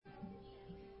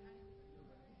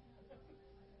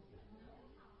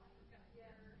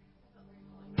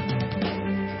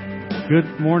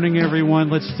Good morning, everyone.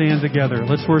 Let's stand together.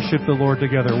 Let's worship the Lord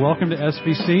together. Welcome to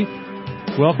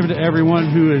SBC. Welcome to everyone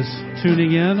who is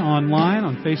tuning in online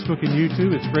on Facebook and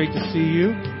YouTube. It's great to see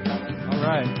you. All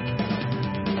right.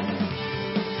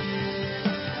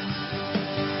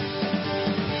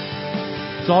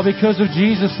 It's all because of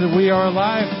Jesus that we are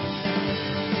alive.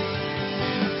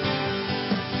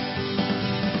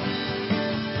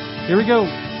 Here we go.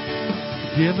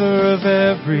 Giver of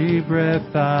every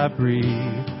breath I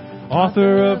breathe,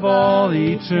 author of all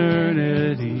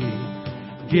eternity,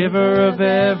 giver of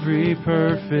every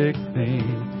perfect thing,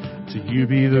 to you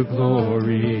be the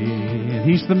glory. And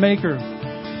He's the maker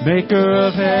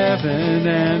of heaven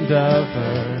and of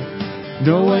earth.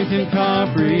 No one can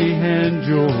comprehend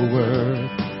your worth.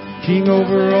 King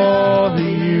over all the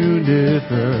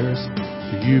universe,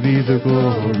 to you be the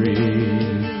glory.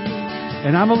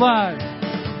 And I'm alive.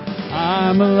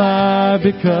 I'm alive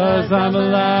because I'm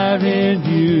alive in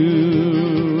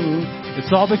you.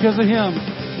 It's all because of Him.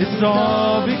 It's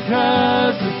all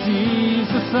because of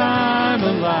Jesus I'm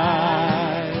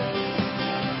alive.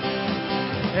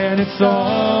 And it's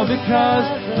all because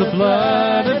the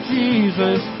blood of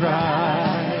Jesus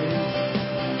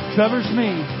Christ covers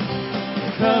me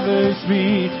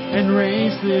and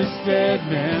raised this dead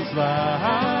man's life.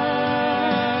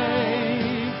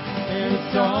 And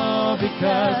it's all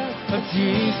because of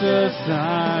Jesus,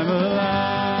 I'm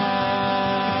alive.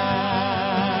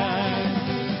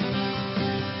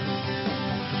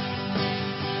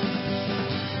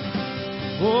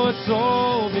 Oh, it's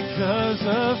all because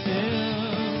of Him.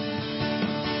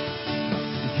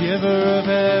 Giver of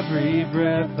every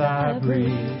breath I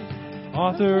breathe,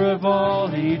 author of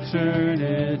all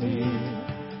eternity,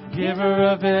 giver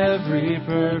of every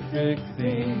perfect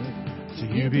thing, to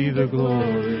you be the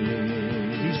glory.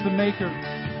 He's the maker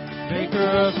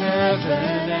of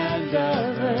heaven and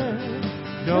of earth.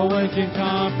 No one can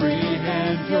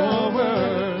comprehend your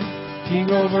worth. King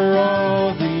over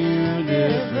all the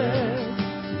universe,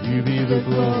 you be the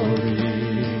glory.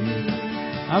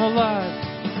 I'm alive.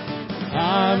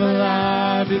 I'm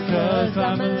alive because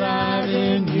I'm alive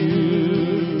in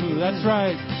you. That's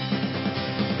right.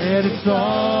 And it's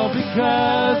all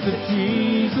because of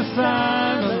Jesus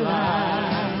I'm alive.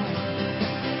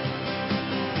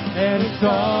 And it's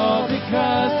all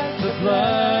because the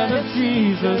blood of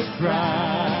Jesus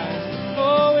Christ.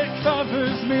 Oh, it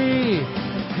covers me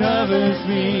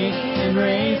and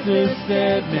raised this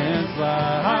dead man's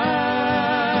life.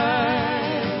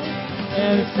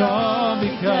 And it's all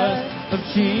because of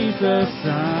Jesus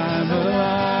I'm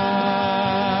alive.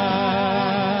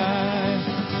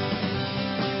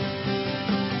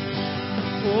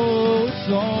 Oh, it's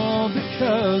all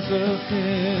because of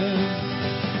Him.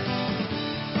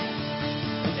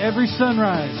 Every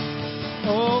sunrise,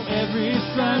 oh, every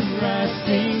sunrise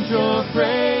sings your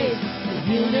praise. The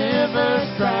universe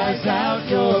cries out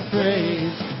your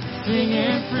praise.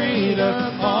 Singing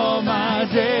freedom all my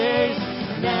days,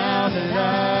 now that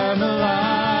I'm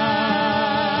alive.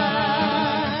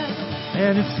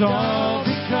 And it's all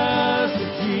because of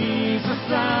Jesus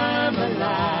I'm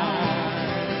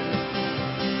alive.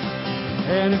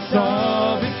 And it's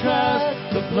all because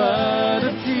the blood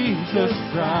of Jesus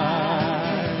Christ.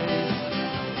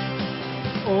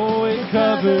 Oh, it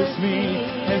covers me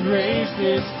and raised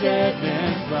this dead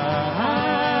man's life.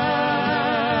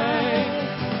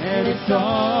 And it's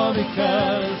all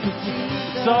because of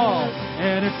Jesus. It's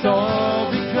all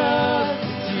because of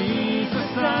Jesus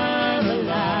I'm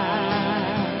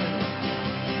alive.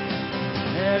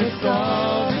 And it's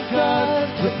all because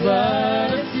the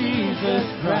blood of Jesus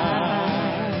Christ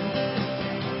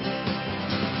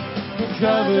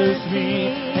covers me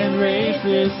and raised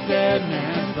this dead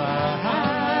man's life.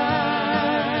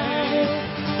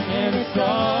 And it's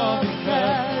all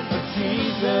because of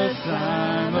Jesus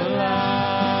I'm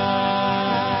alive.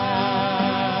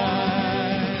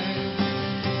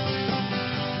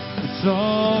 It's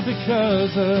all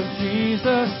because of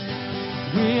Jesus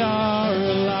we are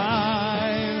alive.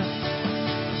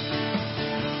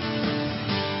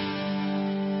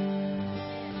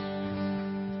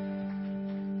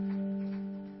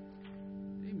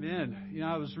 Amen. You know,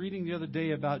 I was reading the other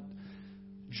day about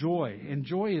joy, and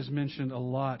joy is mentioned a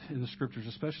lot in the Scriptures,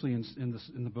 especially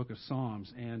in the book of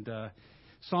Psalms. And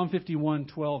Psalm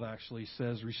 51:12 actually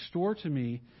says, "Restore to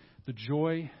me the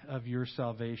joy of your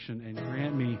salvation and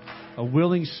grant me a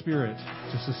willing spirit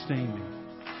to sustain me."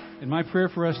 And my prayer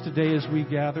for us today as we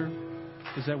gather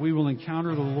is that we will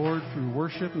encounter the Lord through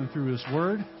worship and through His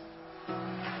Word,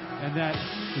 and that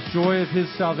the joy of His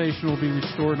salvation will be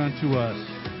restored unto us.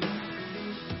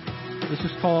 This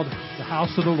is called the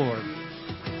house of the Lord.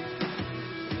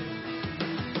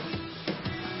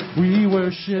 We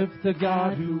worship the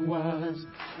God who was.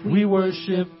 We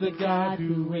worship the God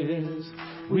who is.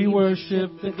 We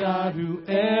worship the God who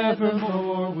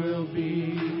evermore will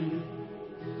be.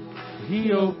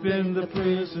 He opened the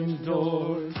prison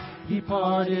doors. He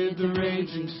parted the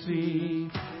raging sea.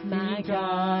 My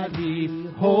God, He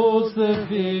holds the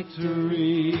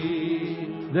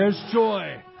victory. There's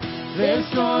joy. There's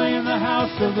joy in the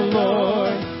house of the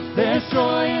Lord. There's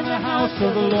joy in the house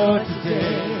of the Lord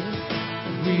today.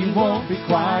 And we won't be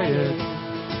quiet.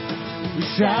 We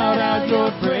shout out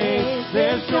your praise.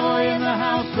 There's joy in the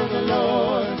house of the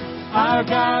Lord. Our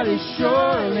God is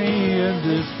surely in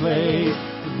this place.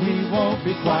 And we won't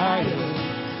be quiet.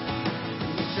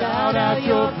 We shout out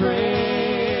your praise.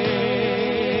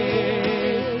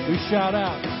 We shout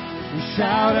out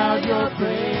your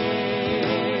praise.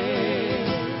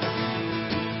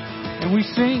 And we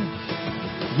sing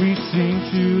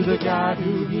to the God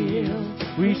who heals.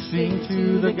 We sing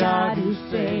to the God who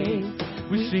saves.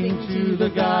 We sing to the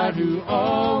God who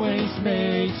always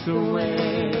makes a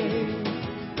way.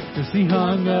 'Cause He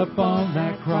hung up on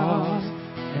that cross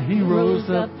and He rose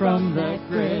up from that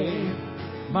grave.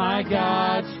 My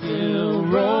God, still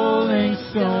rolling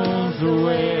stones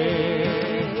away.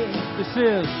 This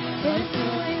is there's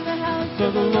joy in the house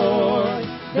of the Lord.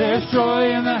 There's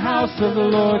joy in the house of the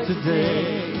Lord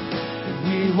today. And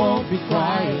we won't be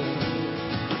quiet.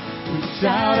 We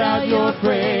shout out your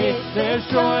praise. There's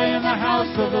joy in the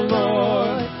house of the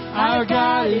Lord. Our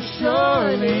God is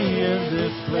surely in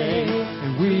this place.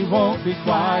 And we won't be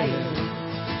quiet.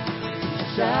 We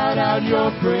shout out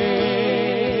your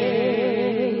praise.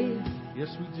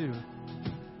 Yes, we do.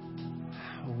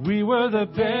 We were the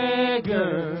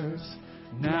beggars.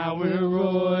 Now we're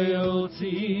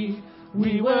royalty.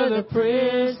 We were the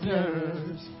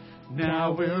prisoners.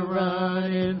 Now we're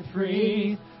running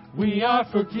free. We are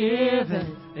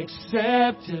forgiven,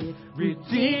 accepted,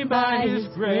 redeemed by His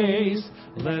grace.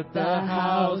 Let the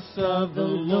house of the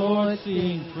Lord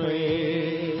sing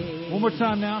praise. One more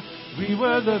time now. We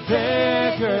were the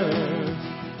beggars.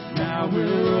 Now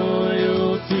we're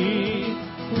royalty.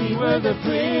 We were the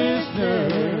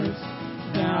prisoners.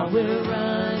 Now we're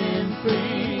running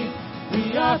free.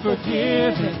 We are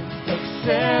forgiven,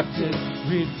 accepted,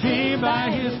 redeemed by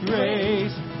His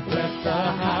grace. Let the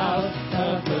house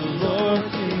of the Lord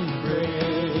sing praise.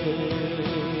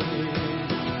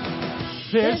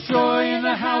 There's joy in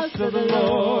the house of the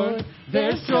Lord.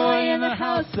 There's joy in the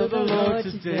house of the Lord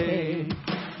today.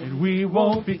 And we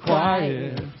won't be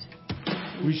quiet.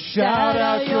 We shout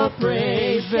out your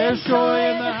praise. There's joy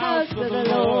in the house of the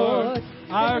Lord.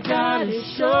 Our God is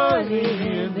surely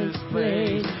in this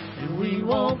place. And we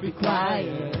won't be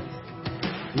quiet.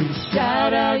 We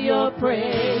shout out your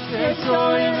praise. There's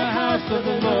joy in the house of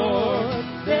the Lord.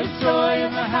 There's joy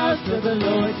in the house of the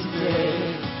Lord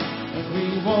today. And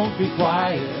we won't be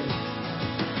quiet.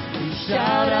 We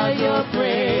shout out your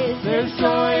praise. There's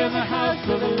joy in the house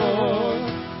of the Lord.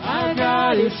 Our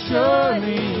God is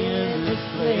surely in this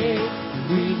place. And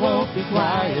we won't be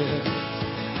quiet.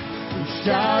 We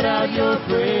shout out your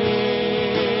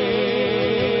praise.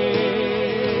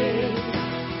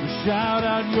 We shout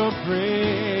out your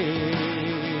praise.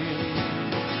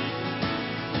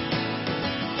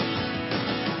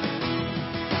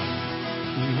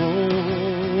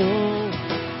 Oh,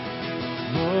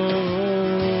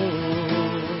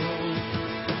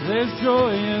 there's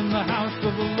joy in the house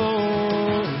of the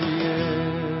Lord,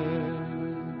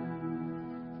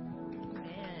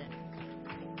 Amen.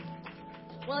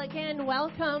 Well, again,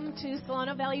 welcome to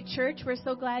Solano Valley Church. We're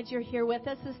so glad you're here with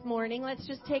us this morning. Let's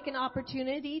just take an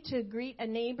opportunity to greet a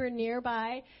neighbor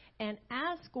nearby and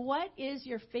ask, what is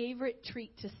your favorite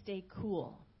treat to stay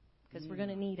cool? Because we're going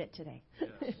to need it today.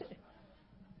 Yes.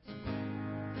 Good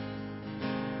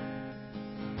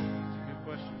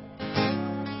question.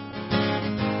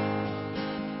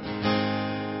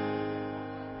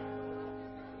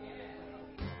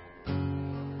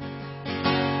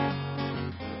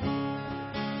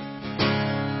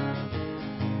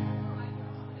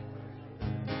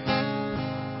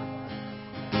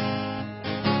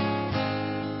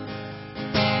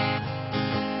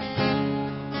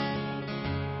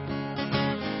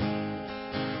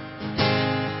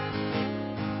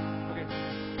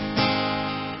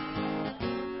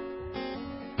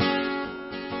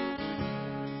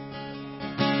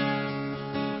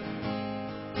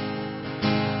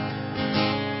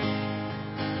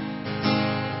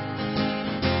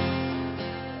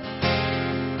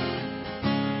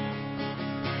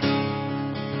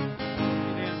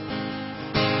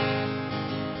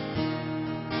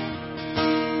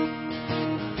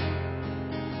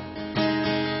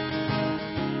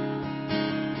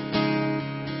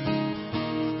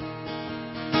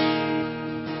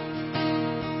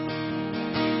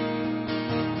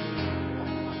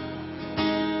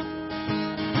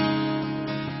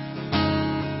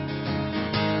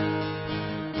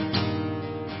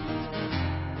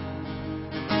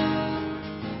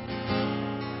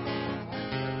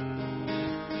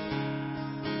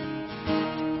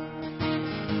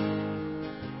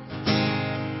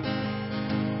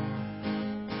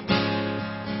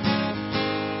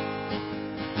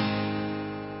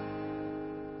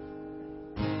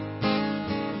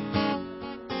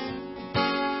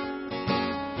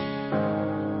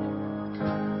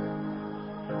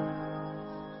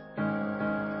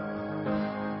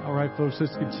 right, folks,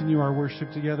 let's continue our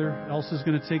worship together. Elsa's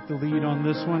going to take the lead on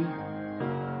this one.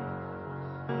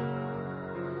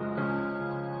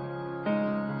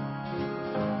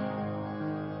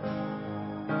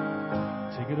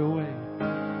 Take it away.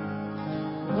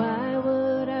 Why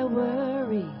would I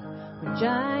worry when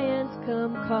giants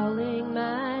come calling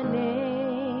my name?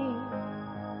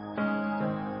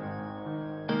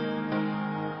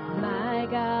 My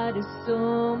God is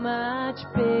so much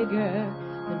bigger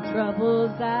than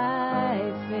troubles I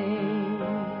face.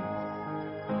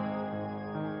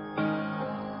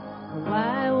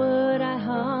 Why would I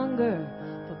hunger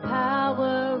for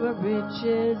power or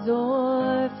riches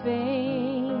or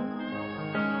fame?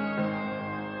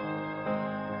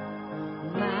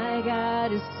 My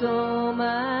God is so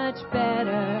much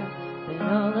better than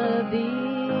all of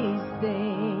these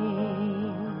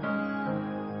things.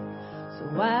 So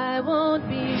I won't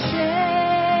be shaken.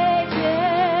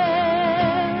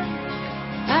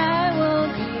 I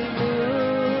won't be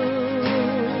moved.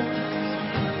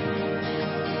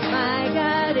 My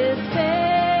God is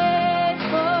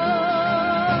faithful.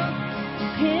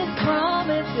 His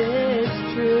promise is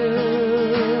true.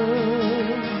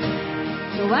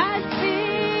 So I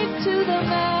speak to the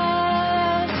mountain.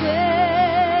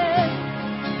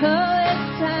 Oh, it's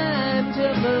time to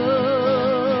move.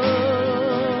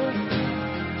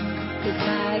 'Cause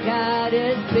my God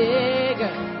is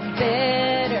bigger,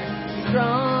 better,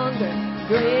 stronger,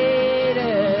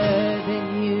 greater than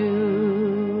you.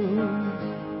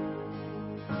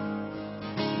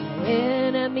 My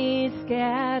enemies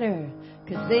scatter,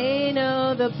 'cause they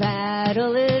know the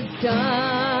battle is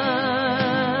done.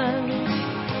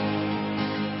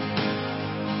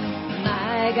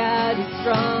 My God is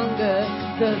stronger,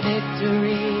 the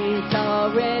victory's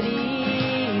already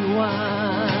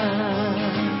won.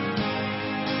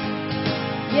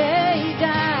 Yeah, He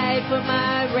died for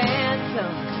my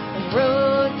ransom and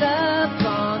rose up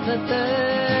on the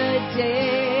third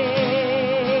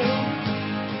day.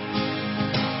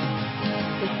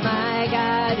 'Cause my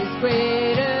God is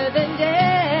greater than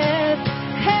death,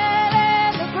 hell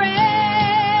and the grave.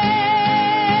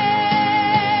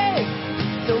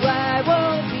 So I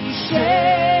won't be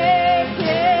shaken.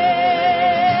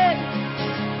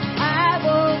 I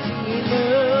won't be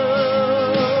moved.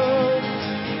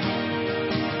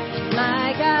 My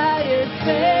God is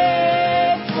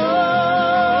faithful.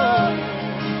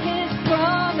 His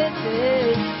promise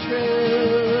is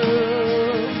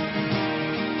true.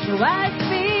 So I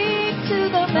speak to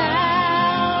the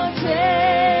mountain.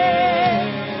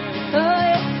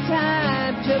 Oh, it's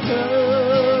time to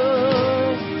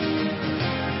move.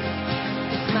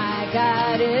 My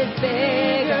God is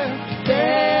bigger,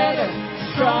 better,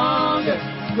 stronger,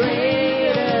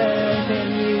 greater than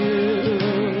you.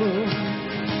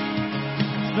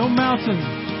 No mountain.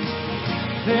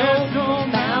 There's no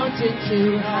mountain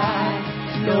too high,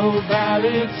 no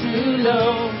valley too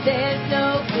low. There's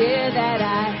no fear that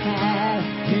I have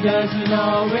He doesn't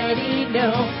already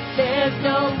know. There's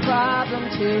no problem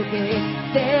too big,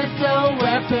 there's no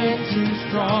weapon too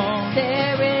strong.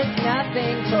 There is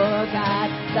nothing for God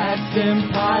that's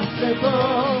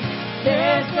impossible.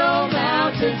 There's no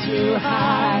mountain too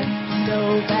high,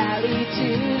 no valley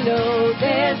too low.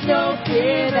 There's no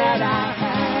fear that I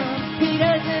have He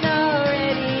doesn't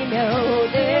already know.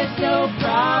 There's no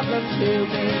problem too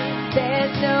big,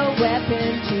 there's no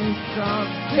weapon too strong.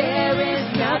 There is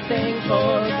nothing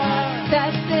for God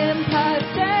that's impossible.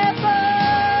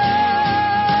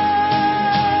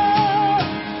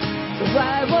 So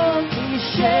I won't be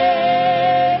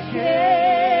shaken.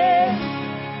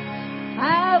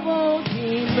 I won't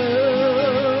be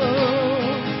moved.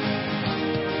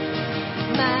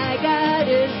 My God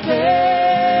is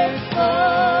faithful.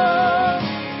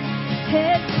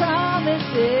 His promise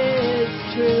is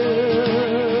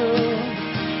true.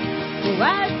 So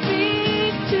I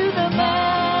speak to the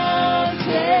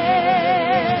mountain.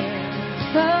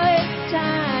 Oh, it's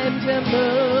time to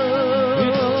move.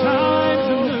 It's time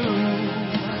to move.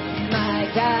 My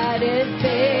God is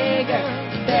bigger,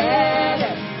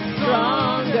 better,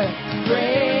 stronger,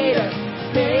 greater,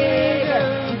 bigger,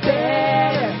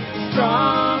 better,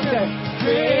 stronger,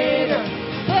 greater,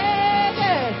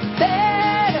 bigger,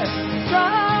 better,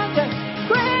 stronger,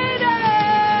 greater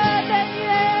than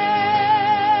you.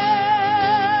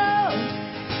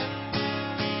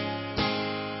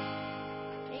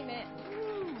 Amen.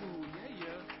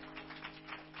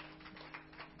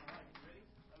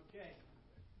 Okay.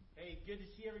 Hey, good to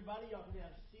see everybody. Y'all can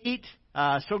have a seat.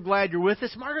 So glad you're with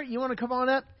us. Margaret, you want to come on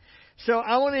up? So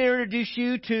I want to introduce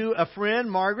you to a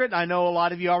friend, Margaret. I know a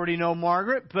lot of you already know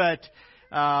Margaret, but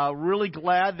Really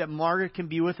glad that Margaret can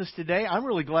be with us today. I'm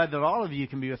really glad that all of you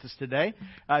can be with us today.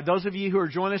 Those of you who are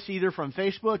joining us either from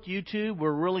Facebook, YouTube,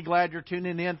 we're really glad you're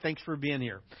tuning in. Thanks for being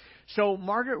here. So,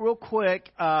 Margaret, real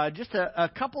quick, just a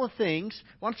couple of things.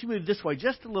 Why don't you move this way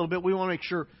just a little bit? We want to make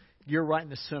sure you're right in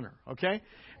the center, okay?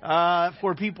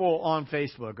 For people on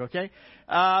Facebook, okay?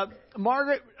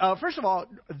 Margaret, first of all,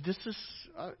 this is...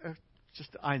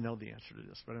 I know the answer to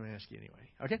this, but I'm going to ask you anyway.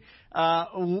 Okay?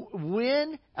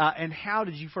 When and how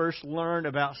did you first learn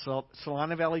about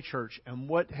Solano Valley Church, and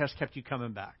what has kept you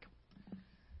coming back?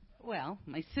 Well,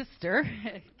 my sister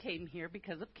came here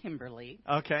because of Kimberly.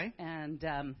 Okay.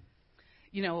 And,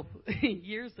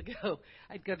 years ago,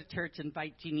 I'd go to church,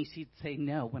 invite Jeannie. She'd say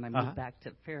no when I moved back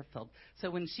to Fairfield. So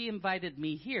when she invited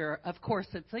me here, of course,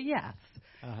 it's a yes.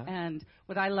 And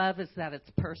what I love is that it's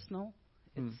personal.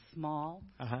 It's small,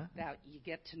 that you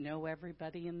get to know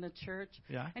everybody in the church,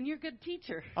 and you're a good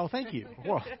teacher. Oh, thank you.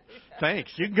 Well,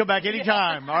 thanks. You can go back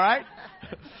anytime, all right?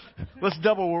 Let's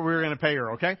double what we're going to pay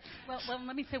her, okay? Well,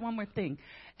 let me say one more thing.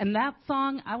 And that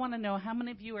song, I want to know how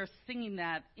many of you are singing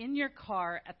that in your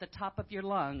car at the top of your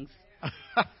lungs.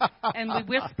 And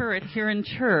we whisper it here in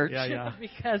church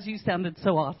because you sounded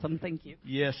so awesome. Thank you.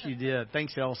 Yes, you did.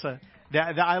 Thanks, Elsa.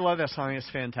 I love that song. It's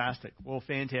fantastic. Well,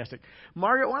 fantastic.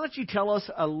 Margaret, why don't you tell us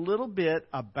a little bit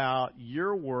about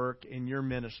your work and your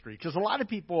ministry? Because a lot of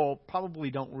people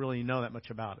probably don't really know that much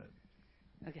about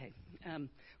it. Okay.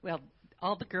 Well,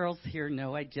 all the girls here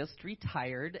know I just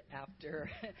retired after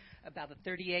about a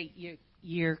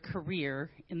 38-year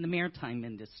career in the maritime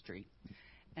industry.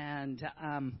 And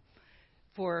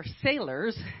for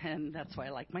sailors, and that's why I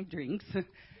like my drinks,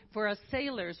 for us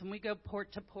sailors, when we go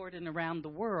port to port and around the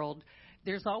world,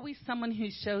 there's always someone who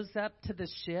shows up to the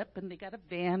ship, and they got a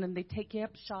van, and they take you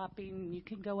up shopping, and you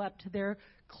can go up to their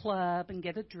club and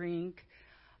get a drink,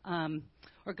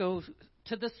 or go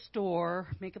to the store,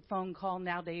 make a phone call.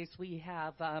 Nowadays we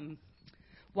have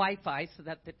Wi-Fi so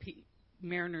that the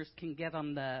mariners can get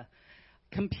on the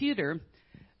computer.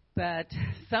 But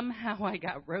somehow I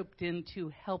got roped into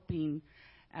helping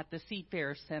at the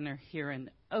Seafarer Center here in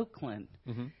Oakland.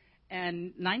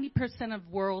 And 90% of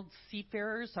world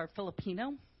seafarers are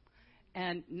Filipino,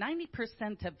 and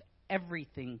 90% of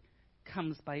everything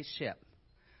comes by ship.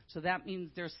 So that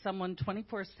means there's someone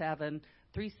 24/7,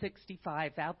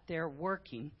 365 out there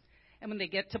working. And when they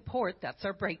get to port, that's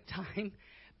our break time,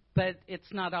 but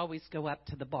it's not always go up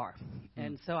to the bar.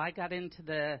 And so I got into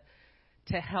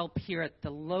to help here at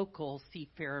the local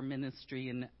seafarer ministry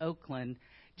in Oakland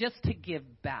just to give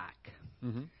back.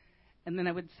 And then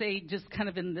I would say, just kind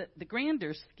of in the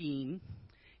grander scheme,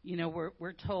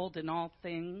 we're told in all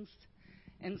things.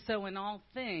 And so in all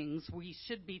things, we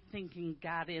should be thinking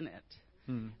God in it.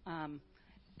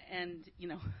 And,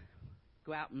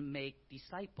 go out and make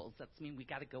disciples. That's mean we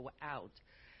got to go out.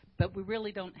 But we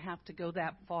really don't have to go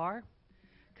that far,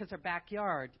 because our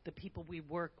backyard, the people we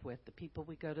work with, the people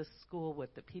we go to school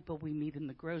with, the people we meet in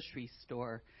the grocery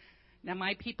store. Now,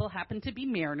 my people happen to be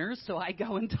mariners, so I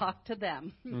go and talk to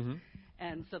them.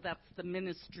 And so that's the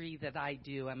ministry that I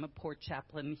do. I'm a port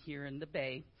chaplain here in the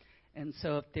Bay. And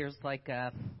so if there's like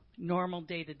a normal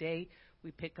day-to-day,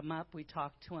 we pick them up, we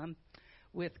talk to them.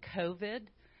 With COVID,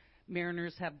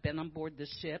 mariners have been on board the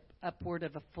ship upward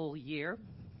of a full year.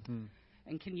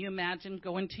 And can you imagine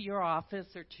going to your office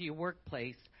or to your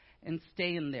workplace and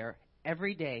staying there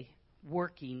every day,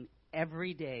 working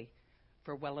every day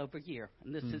for well over a year?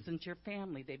 And this isn't your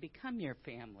family. They become your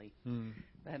family.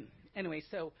 But anyway,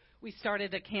 so we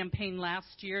started a campaign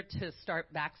last year to start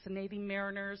vaccinating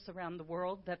mariners around the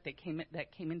world that came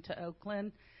into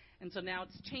Oakland. And so now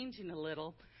it's changing a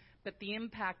little. But the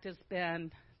impact has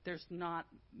been there's not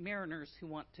mariners who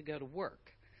want to go to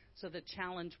work. So the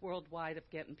challenge worldwide of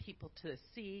getting people to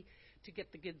sea to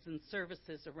get the goods and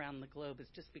services around the globe has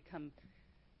just become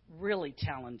really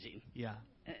challenging. Yeah.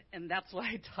 And that's why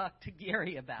I talked to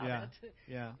Gary about it.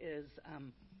 Yeah.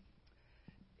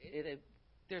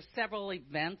 There's several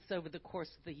events over the course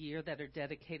of the year that are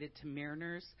dedicated to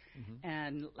mariners.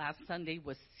 And last Sunday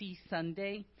was Sea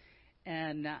Sunday.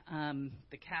 And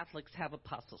the Catholics have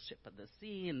Apostleship of the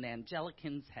Sea, and the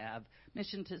Anglicans have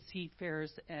Mission to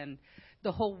Seafarers, and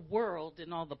the whole world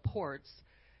in all the ports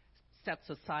sets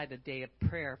aside a day of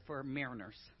prayer for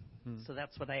mariners. So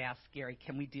that's what I asked Gary.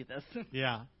 Can we do this?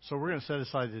 Yeah. So we're going to set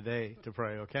aside today to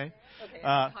pray, okay? Okay,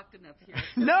 I've talked enough here.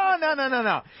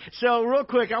 No. So real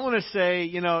quick, I want to say,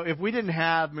 if we didn't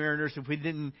have mariners, if we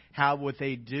didn't have what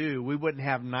they do, we wouldn't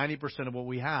have 90% of what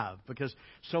we have, because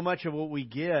so much of what we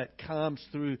get comes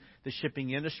through the shipping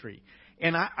industry.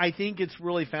 And I think it's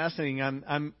really fascinating.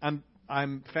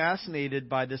 I'm fascinated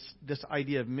by this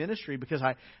idea of ministry, because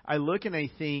I look and I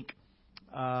think,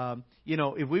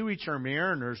 If we reach our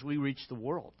mariners, we reach the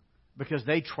world because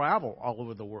they travel all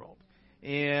over the world.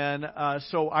 And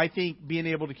so I think being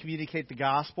able to communicate the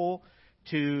gospel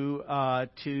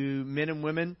to men and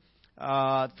women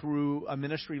through a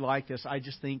ministry like this, I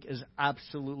just think is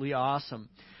absolutely awesome.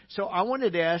 So I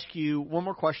wanted to ask you one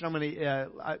more question.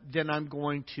 Then I'm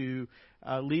going to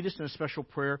lead us in a special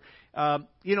prayer.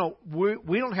 We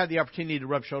don't have the opportunity to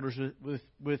rub shoulders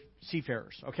with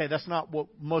seafarers. Okay, that's not what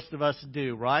most of us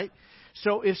do, right?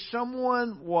 So if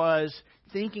someone was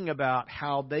thinking about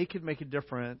how they could make a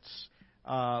difference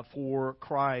for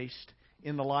Christ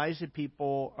in the lives of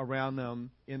people around them,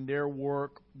 in their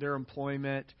work, their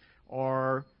employment,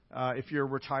 or if you're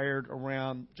retired,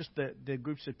 around just the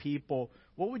groups of people,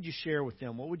 what would you share with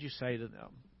them? What would you say to them?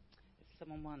 If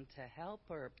someone wanted to help,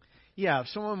 or if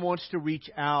someone wants to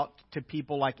reach out to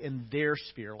people like in their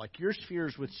sphere, like your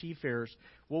spheres with seafarers,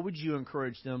 what would you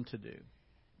encourage them to do?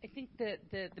 I think that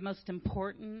the most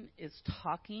important is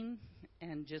talking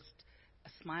and just a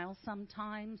smile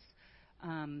sometimes,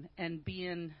 and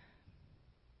being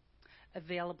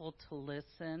available to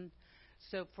listen.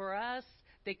 So for us,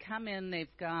 they come in,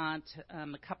 they've got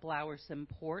a couple hours in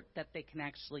port that they can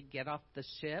actually get off the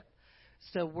ship.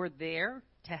 So we're there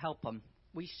to help them.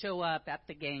 We show up at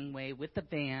the gangway with the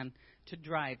van to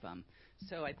drive them.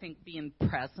 So I think being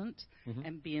present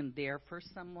and being there for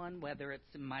someone, whether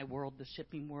it's in my world, the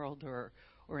shipping world, or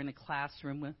in a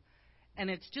classroom. And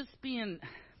it's just being,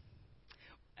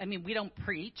 we don't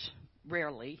preach,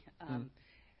 rarely.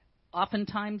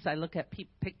 Oftentimes I look at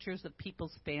pictures of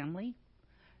people's family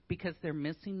because they're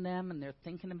missing them and they're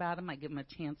thinking about them. I give them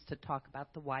a chance to talk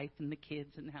about the wife and the kids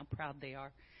and how proud they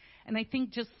are. And I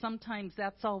think just sometimes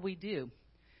that's all we do.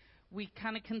 We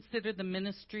kind of consider the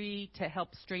ministry to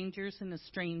help strangers in a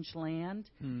strange land.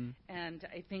 And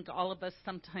I think all of us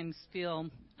sometimes feel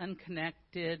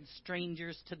unconnected,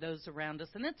 strangers to those around us.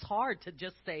 And it's hard to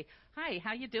just say, hi,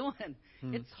 how you doing?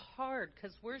 It's hard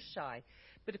because we're shy.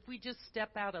 But if we just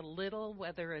step out a little,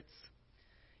 whether it's,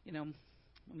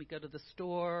 when we go to the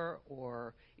store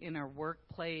or in our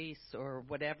workplace or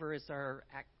whatever is our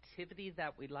activity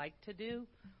that we like to do,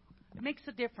 it makes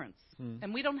a difference.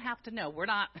 And we don't have to know. We're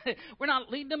not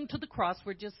leading them to the cross.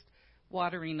 We're just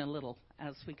watering a little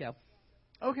as we go.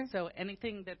 Okay. So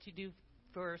anything that you do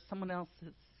for someone else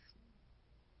is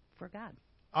for God.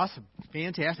 Awesome.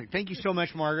 Fantastic. Thank you so much,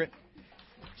 Margaret.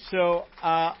 So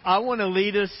I want to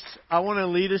lead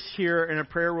us here in a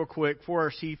prayer real quick for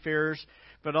our seafarers,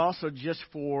 but also just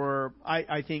for,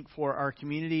 I think, for our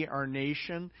community, our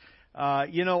nation.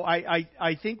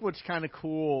 I think what's kind of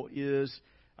cool is,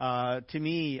 to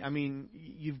me,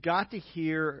 you've got to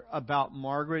hear about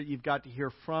Margaret. You've got to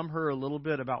hear from her a little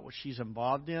bit about what she's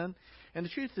involved in. And the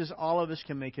truth is, all of us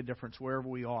can make a difference wherever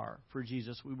we are for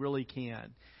Jesus. We really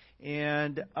can.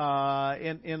 And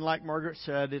like Margaret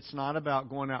said, it's not about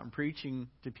going out and preaching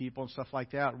to people and stuff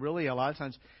like that. Really, a lot of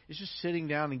times, it's just sitting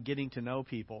down and getting to know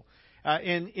people.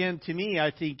 And to me,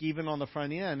 I think even on the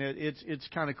front end, it's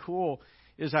kind of cool.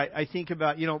 Is I think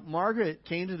about, Margaret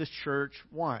came to this church.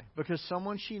 Why? Because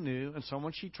someone she knew and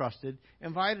someone she trusted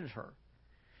invited her.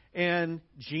 And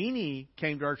Jeannie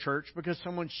came to our church because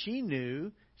someone she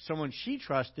knew, someone she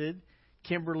trusted,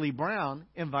 Kimberly Brown,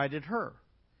 invited her.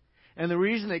 And the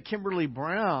reason that Kimberly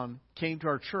Brown came to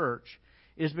our church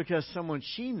is because someone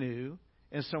she knew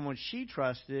and someone she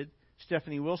trusted,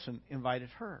 Stephanie Wilson, invited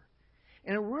her.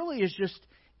 And it really is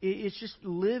it's just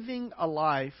living a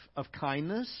life of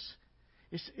kindness.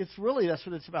 It's really, that's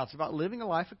what it's about. It's about living a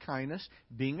life of kindness,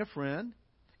 being a friend,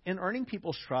 and earning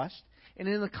people's trust. And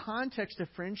in the context of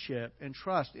friendship and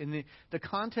trust, in the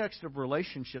context of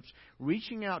relationships,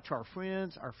 reaching out to our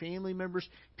friends, our family members,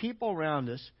 people around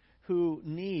us who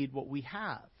need what we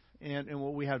have and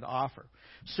what we have to offer.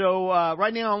 So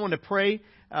right now I want to pray.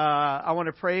 I want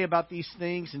to pray about these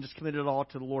things and just commit it all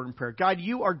to the Lord in prayer. God,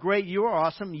 you are great. You are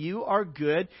awesome. You are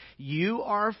good. You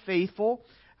are faithful.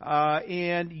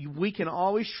 And we can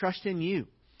always trust in you.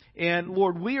 And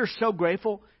Lord, we are so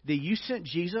grateful that you sent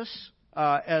Jesus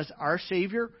as our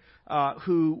Savior,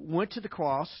 who went to the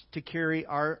cross to carry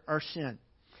our sin.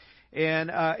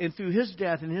 And through his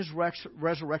death and his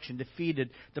resurrection defeated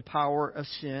the power of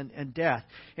sin and death.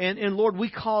 And Lord,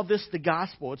 we call this the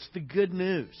gospel. It's the good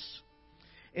news.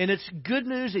 And it's good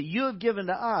news that you have given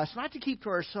to us, not to keep to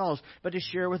ourselves, but to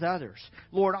share with others.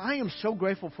 Lord, I am so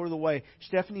grateful for the way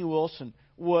Stephanie Wilson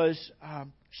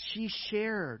she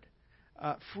shared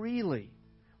freely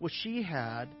what she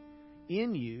had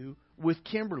in you with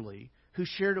Kimberly, who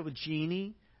shared it with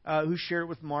Jeannie, who shared it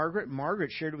with Margaret.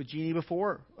 Margaret shared it with Jeannie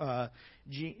before,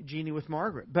 Jeannie with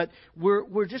Margaret. But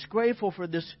we're just grateful for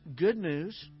this good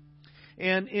news.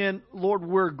 And Lord,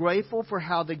 we're grateful for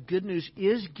how the good news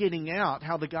is getting out,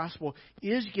 how the gospel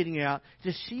is getting out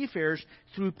to seafarers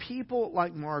through people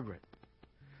like Margaret.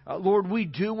 Lord, we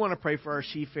do want to pray for our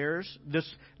seafarers. This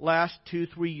last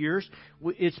 2-3 years,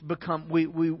 it's become we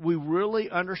really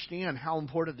understand how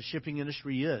important the shipping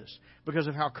industry is because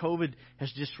of how COVID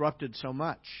has disrupted so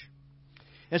much.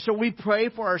 And so we pray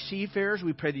for our seafarers.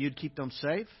 We pray that you'd keep them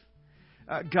safe.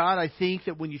 God, I think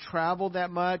that when you travel that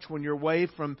much, when you're away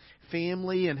from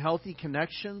family and healthy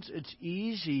connections, it's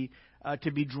easy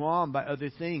to be drawn by other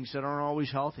things that aren't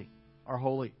always healthy or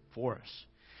holy for us.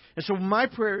 And so my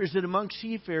prayer is that among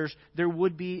seafarers there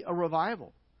would be a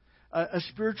revival, a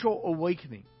spiritual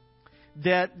awakening,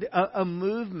 that a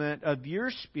movement of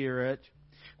your Spirit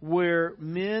where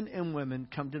men and women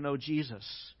come to know Jesus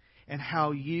and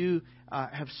how you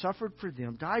have suffered for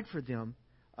them, died for them,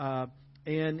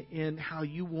 and how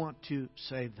you want to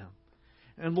save them.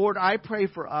 And Lord, I pray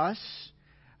for us.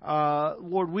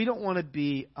 Lord, we don't want to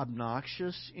be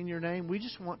obnoxious in your name. We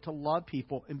just want to love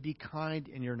people and be kind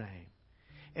in your name.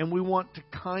 And we want to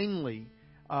kindly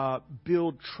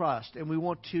build trust. And we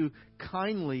want to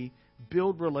kindly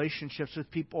build relationships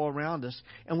with people around us.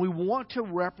 And we want to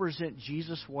represent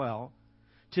Jesus well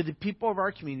to the people of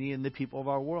our community and the people of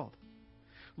our world.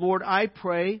 Lord, I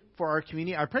pray for our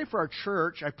community. I pray for our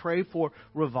church. I pray for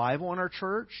revival in our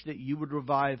church, that you would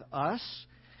revive us.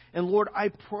 And Lord, I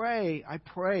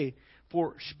pray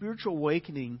for spiritual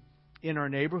awakening in our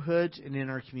neighborhoods and in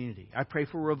our community. I pray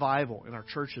for revival in our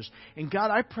churches. And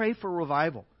God, I pray for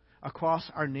revival across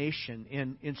our nation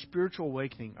and in spiritual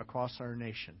awakening across our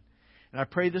nation. And I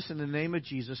pray this in the name of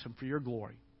Jesus and for your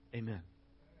glory. Amen.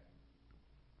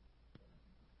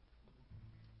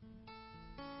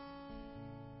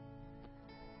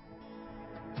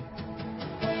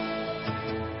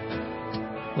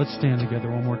 Let's stand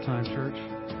together one more time, church.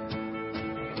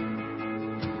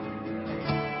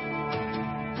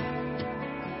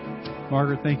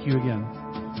 Margaret, thank you again.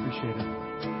 Appreciate it.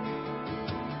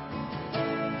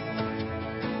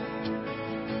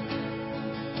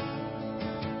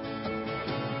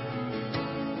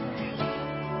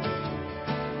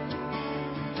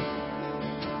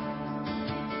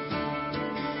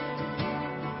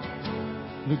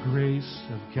 The grace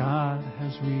of God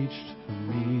has reached for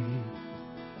me,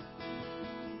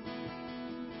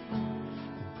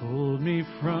 pulled me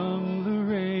from the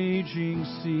raging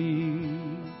sea,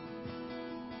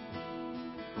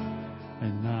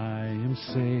 and I am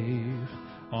safe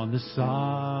on the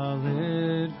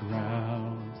solid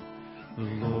ground. The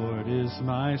Lord is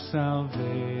my salvation.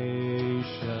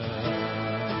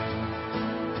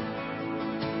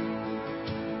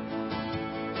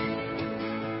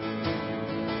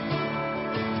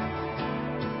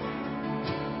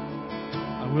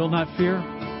 I will not fear.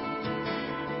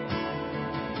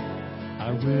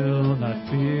 I will not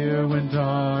fear when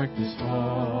darkness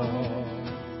falls.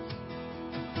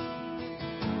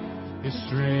 His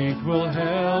strength will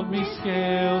help me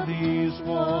scale these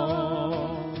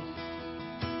walls.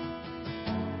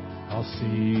 I'll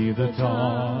see the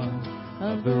dawn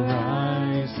of the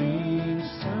rising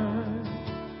sun.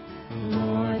 The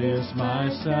Lord is my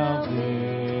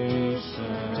salvation.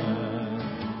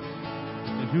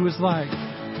 And who is like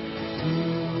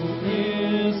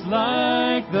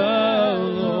the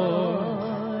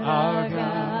Lord our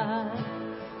God,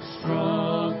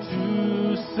 strong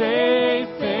to save,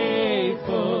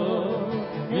 faithful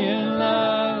in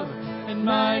love, and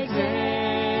my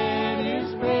debt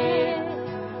is paid,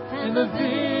 and the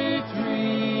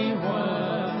victory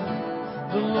won.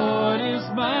 The Lord is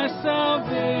my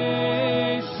salvation.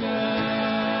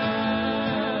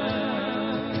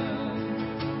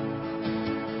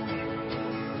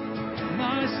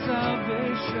 My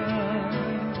salvation.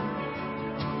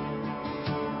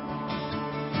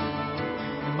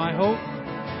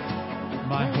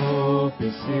 My hope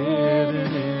is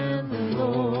hidden in the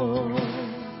Lord.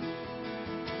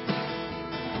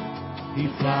 He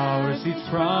flowers each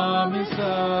promise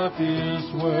of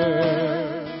His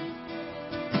word.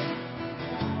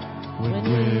 When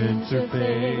winter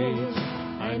fades,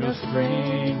 I know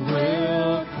spring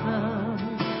will come.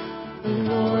 The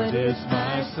Lord is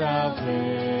my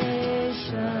salvation.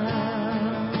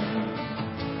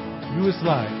 Who is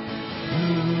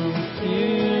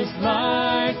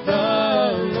like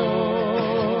the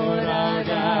Lord our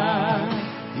God?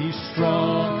 He's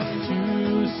strong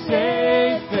to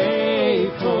save,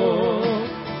 faithful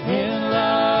in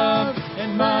love,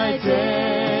 and my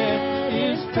debt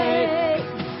is paid,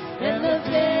 and the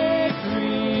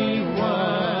victory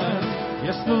won.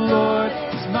 Yes, the Lord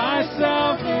is my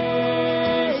salvation.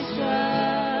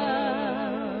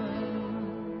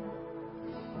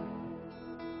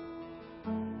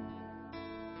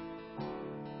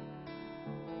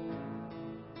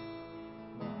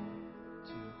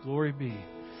 Glory be.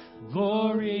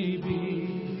 Glory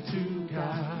be to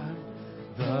God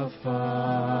the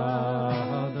Father.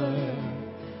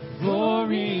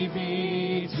 Glory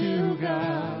be to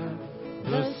God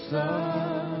the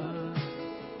Son.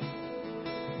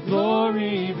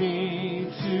 Glory be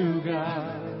to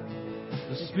God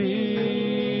the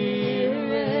Spirit.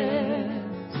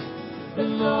 The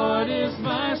Lord is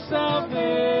my salvation.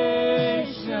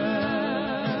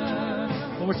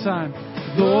 One more time.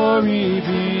 Glory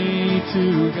be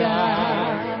to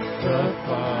God the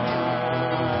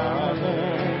Father.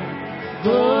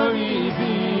 Glory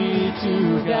be to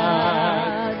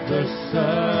God the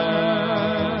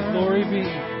Son. Glory be.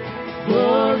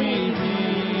 Glory be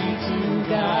to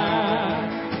God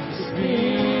the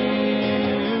Spirit.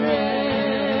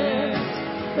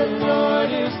 The Lord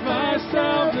is my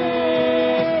salvation.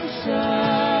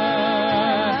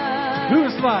 Who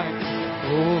is like?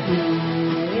 Oh, who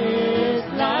is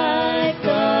like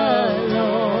the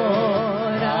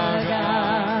Lord our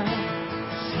God,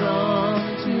 strong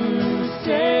to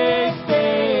save,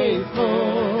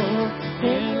 faithful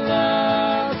in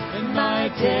love, and my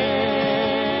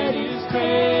debt is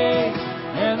paid,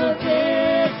 and the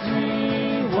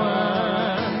victory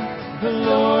won. The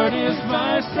Lord is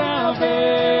my salvation.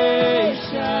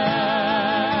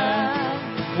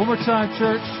 One more time,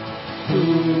 church. Who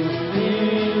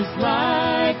is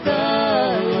like the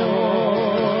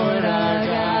Lord our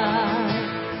God,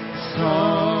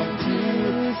 strong to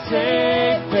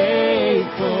save,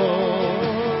 faithful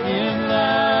in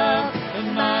love, and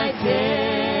my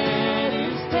debt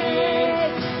is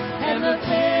paid, and the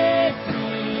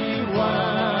victory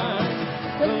won.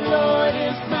 The Lord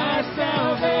is my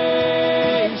salvation.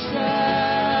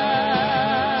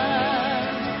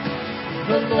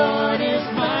 The Lord is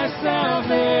my salvation.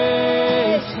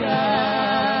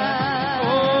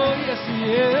 Oh, yes, He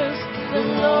is. The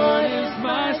Lord is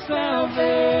my salvation.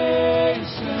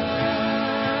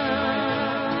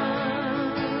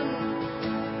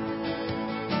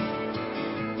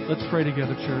 Let's pray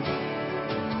together, church.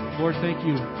 Lord, thank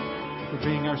you for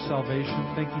being our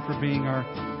salvation. Thank you for being our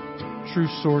true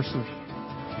source of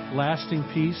lasting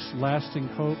peace, lasting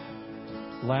hope,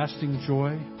 lasting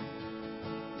joy.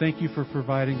 Thank you for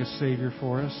providing a Savior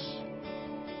for us.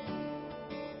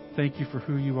 Thank you for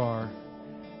who you are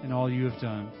and all you have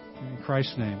done. In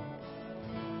Christ's name,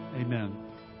 amen.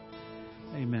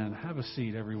 Amen. Have a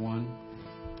seat, everyone.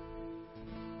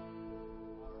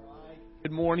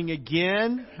 Good morning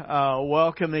again.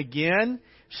 Welcome again.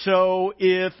 So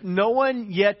if no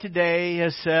one yet today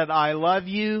has said, I love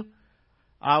you,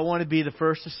 I want to be the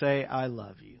first to say, I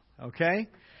love you. Okay?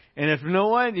 And if no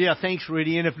one, thanks,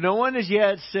 Rudy. And if no one has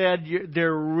yet said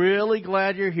they're really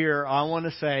glad you're here, I want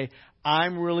to say,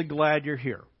 I'm really glad you're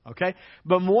here. Okay?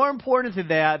 But more important than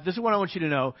that, this is what I want you to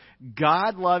know.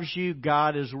 God loves you.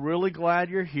 God is really glad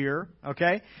you're here.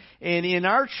 Okay? And in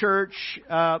our church,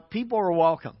 people are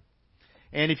welcome.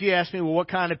 And if you ask me, well, what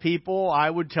kind of people? I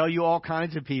would tell you all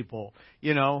kinds of people.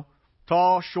 You know,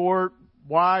 tall, short,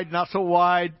 wide, not so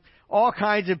wide. All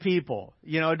kinds of people.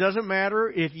 You know, it doesn't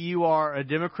matter if you are a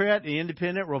Democrat, an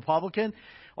Independent, Republican,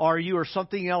 or you are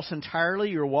something else entirely.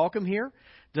 You're welcome here.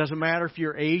 Doesn't matter if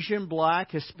you're Asian,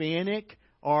 black, Hispanic,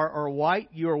 or white.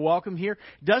 You are welcome here.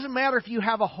 Doesn't matter if you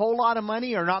have a whole lot of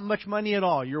money or not much money at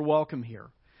all. You're welcome here.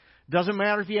 Doesn't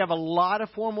matter if you have a lot of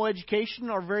formal education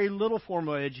or very little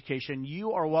formal education.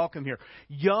 You are welcome here.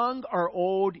 Young or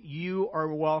old, you are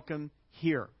welcome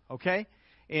here. Okay?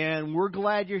 And we're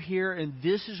glad you're here. And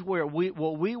this is where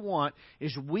what we want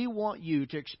is we want you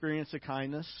to experience the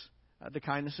kindness of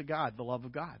God, the love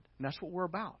of God. And that's what we're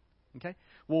about. Okay?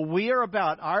 Well, we are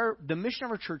about, the mission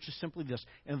of our church is simply this,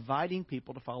 inviting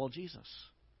people to follow Jesus.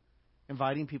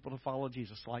 Inviting people to follow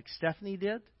Jesus. Like Stephanie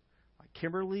did, like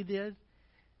Kimberly did,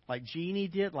 like Jeannie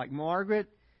did, like Margaret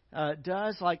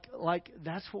does. Like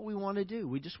that's what we want to do.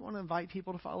 We just want to invite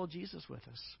people to follow Jesus with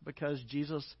us because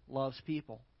Jesus loves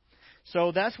people.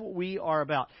 So that's what we are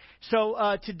about.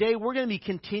 So today we're going to be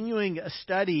continuing a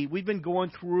study. We've been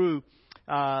going through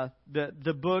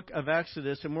the book of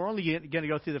Exodus, and we're only going to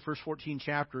go through the first 14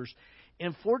 chapters.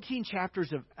 And 14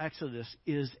 chapters of Exodus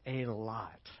is a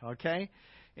lot, okay?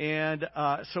 And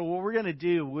so what we're going to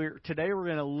do, today we're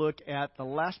going to look at the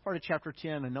last part of chapter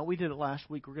 10. I know we did it last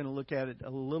week. We're going to look at it a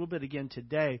little bit again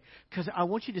today because I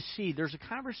want you to see there's a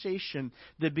conversation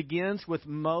that begins with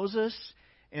Moses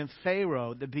and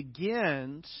Pharaoh that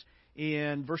begins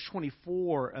in verse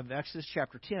 24 of Exodus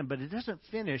chapter 10, but it doesn't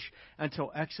finish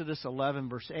until Exodus 11,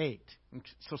 verse 8.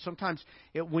 So sometimes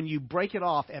when you break it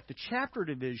off at the chapter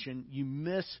division, you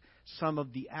miss some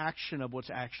of the action of what's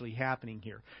actually happening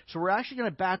here. So we're actually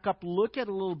going to back up, look at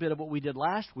a little bit of what we did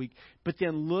last week, but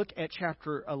then look at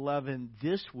chapter 11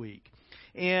 this week.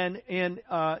 And in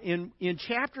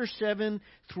chapter 7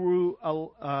 through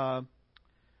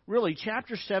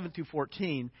chapter 7 through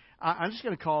 14, I'm just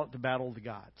going to call it the Battle of the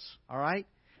Gods, all right?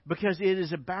 Because it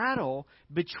is a battle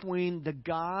between the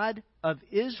God of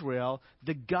Israel,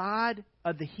 the God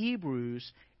of the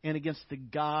Hebrews, and against the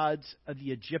gods of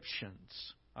the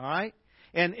Egyptians, all right?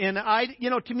 And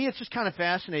to me, it's just kind of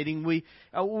fascinating.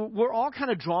 We're all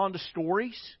kind of drawn to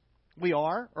stories. We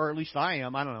are, or at least I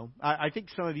am. I don't know. I think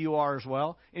some of you are as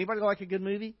well. Anybody like a good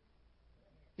movie?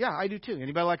 Yeah, I do too.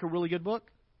 Anybody like a really good book?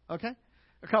 Okay.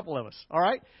 A couple of us, all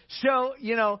right? So,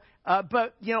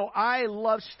 I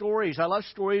love stories. I love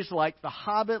stories like The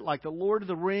Hobbit, like The Lord of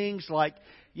the Rings, like,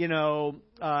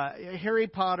 Harry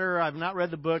Potter. I've not read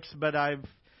the books, but I've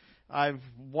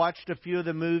watched a few of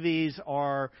the movies,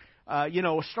 or,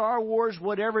 Star Wars,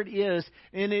 whatever it is.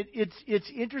 And it's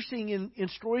interesting in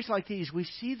stories like these, we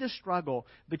see the struggle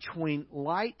between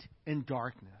light and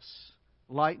darkness,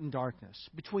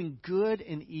 between good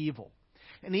and evil.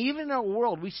 And even in our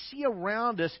world, we see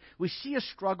around us, we see a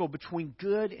struggle between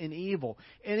good and evil.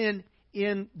 And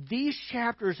in these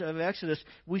chapters of Exodus,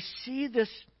 we see this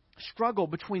struggle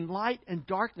between light and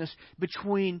darkness,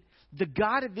 between the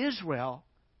God of Israel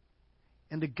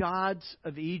and the gods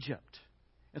of Egypt.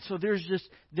 And so there's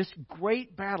this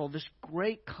great battle, this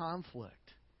great conflict.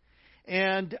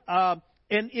 And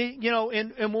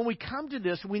when we come to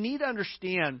this, we need to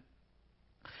understand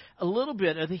a little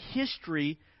bit of the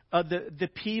history of the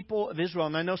people of Israel.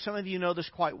 And I know some of you know this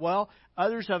quite well.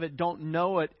 Others of it don't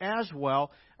know it as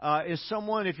well. As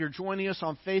someone, if you're joining us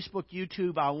on Facebook,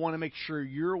 YouTube, I want to make sure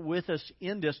you're with us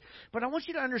in this. But I want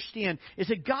you to understand is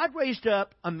that God raised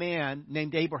up a man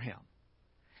named Abraham.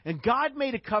 And God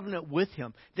made a covenant with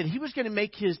him that he was going to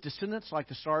make his descendants like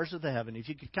the stars of the heaven. If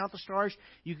you could count the stars,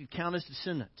 you could count his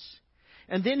descendants.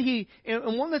 And then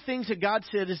and one of the things that God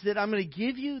said is that I'm going to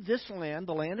give you this land,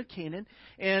 the land of Canaan,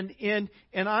 and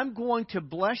I'm going to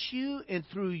bless you, and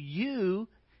through you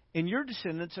and your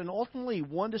descendants, and ultimately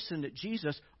one descendant,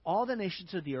 Jesus, all the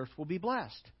nations of the earth will be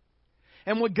blessed.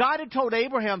 And what God had told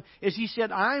Abraham is he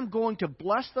said, I'm going to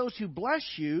bless those who bless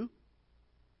you,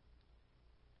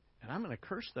 and I'm going to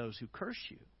curse those who curse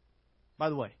you. By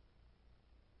the way,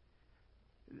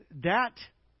 that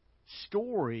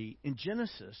story in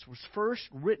Genesis was first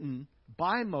written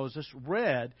by Moses,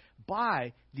 read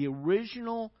by the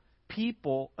original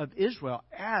people of Israel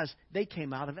as they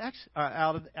came out of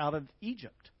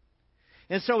Egypt.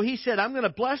 And so he said, I'm going to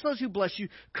bless those who bless you,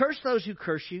 curse those who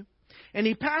curse you. And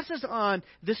he passes on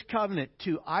this covenant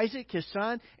to Isaac, his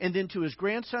son, and then to his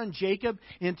grandson, Jacob,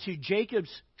 and to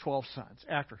Jacob's 12 sons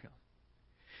after him.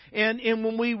 And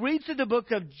when we read through the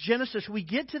book of Genesis, we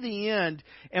get to the end,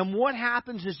 and what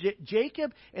happens is that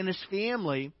Jacob and his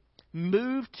family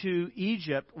moved to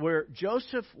Egypt, where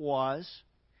Joseph was,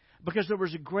 because there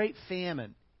was a great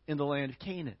famine in the land of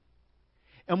Canaan.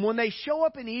 And when they show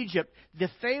up in Egypt, the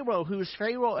Pharaoh, who was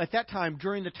Pharaoh at that time,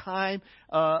 during the time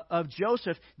of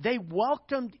Joseph, they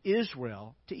welcomed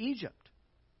Israel to Egypt.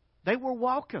 They were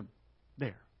welcome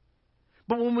there.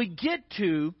 But when we get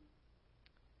to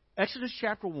Exodus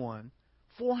chapter 1,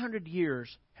 400 years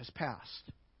has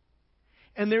passed.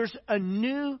 And there's a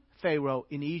new Pharaoh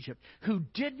in Egypt who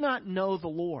did not know the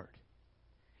Lord.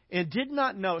 And did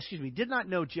not know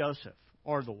Joseph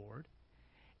or the Lord.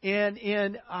 And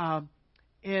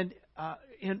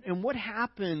what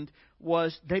happened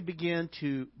was they began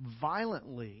to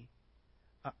violently,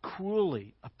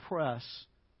 cruelly oppress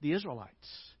the Israelites.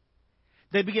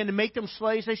 They began to make them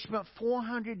slaves. They spent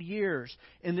 400 years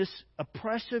in this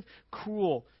oppressive,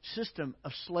 cruel system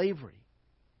of slavery.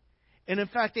 And in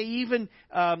fact, they even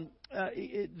the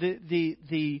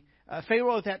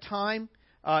Pharaoh at that time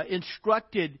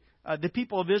instructed the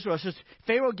people of Israel. It says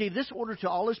Pharaoh gave this order to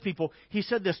all his people. He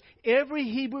said this: every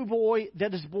Hebrew boy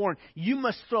that is born, you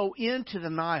must throw into the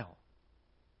Nile,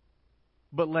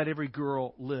 but let every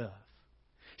girl live.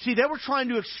 See, they were trying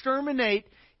to exterminate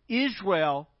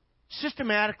Israel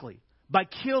systematically by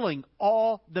killing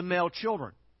all the male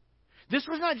children. This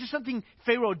was not just something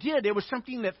Pharaoh did. It was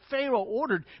something that Pharaoh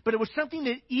ordered, but it was something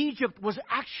that Egypt was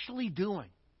actually doing.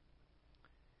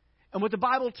 And what the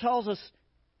Bible tells us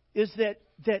is that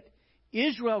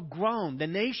Israel groaned. The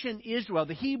nation Israel,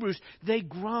 the Hebrews, they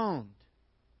groaned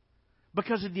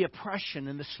because of the oppression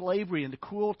and the slavery and the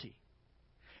cruelty.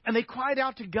 And they cried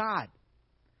out to God.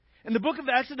 And the book of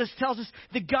Exodus tells us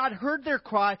that God heard their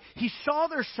cry. He saw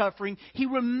their suffering. He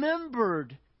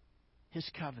remembered His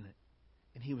covenant.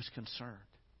 And He was concerned.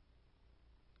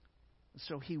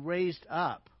 So He raised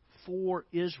up for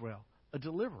Israel a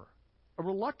deliverer. A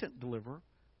reluctant deliverer,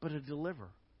 but a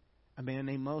deliverer. A man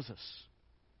named Moses.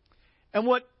 And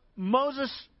what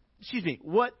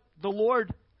the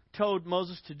Lord told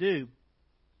Moses to do,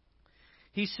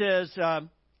 He says,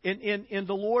 in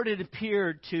the Lord had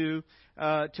appeared to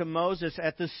Moses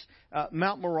at this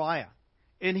Mount Moriah.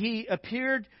 And He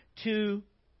appeared to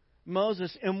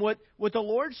Moses. And what the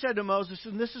Lord said to Moses,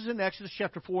 and this is in Exodus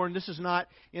chapter 4, and this is not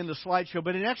in the slideshow,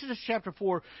 but in Exodus chapter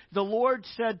 4, the Lord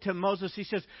said to Moses, He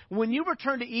says, when you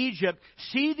return to Egypt,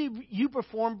 you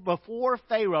perform before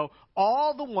Pharaoh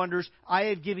all the wonders I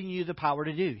have given you the power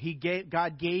to do.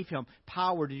 God gave him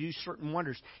power to do certain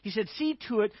wonders. He said, see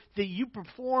to it that you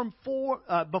perform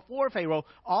before Pharaoh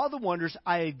all the wonders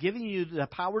I have given you the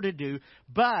power to do,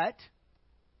 but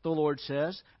the Lord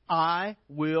says, I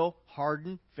will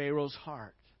harden Pharaoh's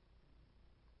heart.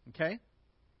 Okay?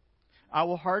 I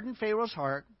will harden Pharaoh's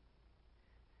heart.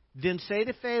 Then say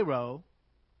to Pharaoh,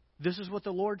 this is what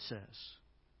the Lord says.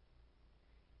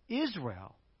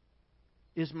 Israel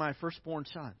is my firstborn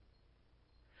son.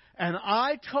 And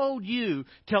I told you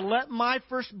to let my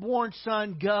firstborn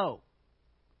son go.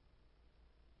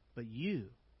 But you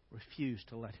refused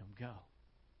to let him go.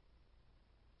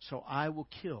 So I will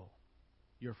kill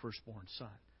your firstborn son.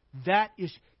 That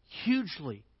is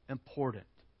hugely important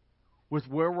with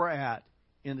where we're at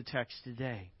in the text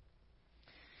today.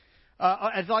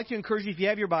 I'd like to encourage you, if you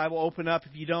have your Bible, open up.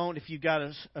 If you don't, if you've got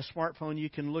a smartphone, you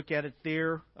can look at it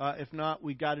there. If not,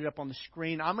 we've got it up on the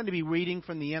screen. I'm going to be reading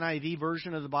from the NIV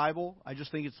version of the Bible. I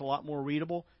just think it's a lot more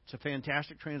readable. It's a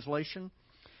fantastic translation.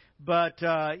 But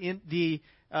in the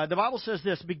Bible says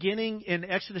this, beginning in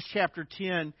Exodus chapter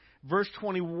 10, verse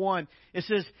 21, it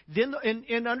says, then,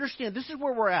 and understand, this is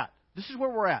where we're at. This is where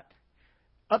we're at.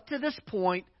 Up to this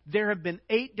point, there have been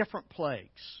 8 different plagues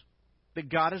that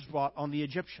God has brought on the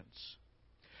Egyptians.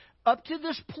 Up to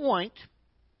this point,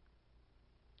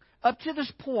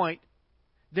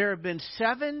 there have been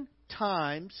 7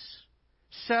 times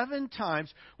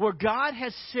where God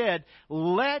has said,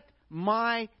 let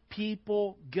my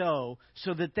people go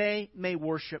so that they may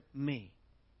worship me.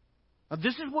 Now,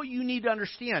 this is what you need to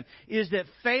understand, is that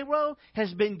Pharaoh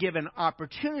has been given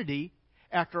opportunity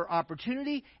after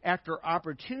opportunity after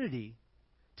opportunity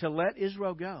to let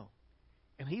Israel go.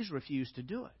 And he's refused to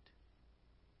do it.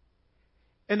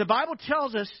 And the Bible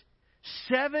tells us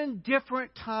 7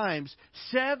 different times,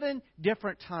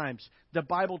 the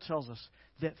Bible tells us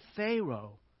that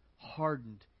Pharaoh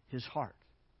hardened his heart.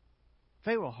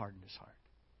 Pharaoh hardened his heart.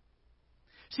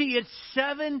 See, it's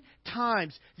 7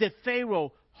 times that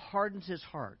Pharaoh hardens his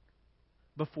heart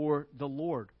before the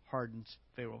Lord hardens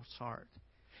Pharaoh's heart.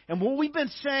 And what we've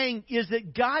been saying is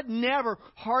that God never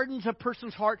hardens a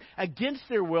person's heart against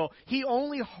their will. He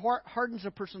only hardens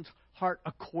a person's heart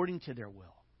according to their will.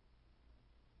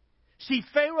 See,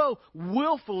 Pharaoh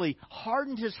willfully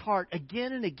hardened his heart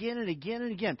again and again and again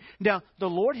and again. Now, the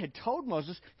Lord had told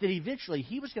Moses that eventually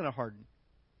he was going to harden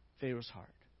Pharaoh's heart.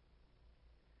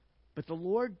 But the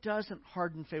Lord doesn't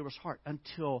harden Pharaoh's heart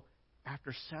until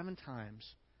after 7 times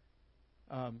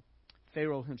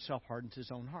Pharaoh himself hardens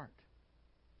his own heart.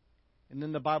 And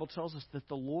then the Bible tells us that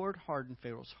the Lord hardened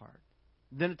Pharaoh's heart.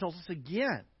 Then it tells us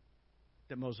again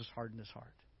that Moses hardened his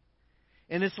heart.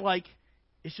 And it's like,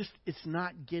 it's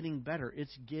not getting better.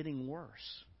 It's getting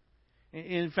worse.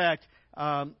 In fact,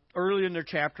 earlier in their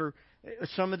chapter,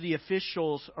 some of the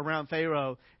officials around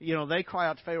Pharaoh, they cry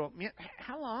out to Pharaoh, man,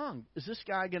 how long is this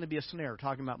guy going to be a snare?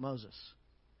 Talking about Moses.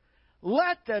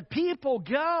 Let the people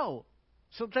go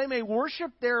so that they may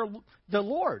worship the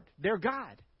Lord, their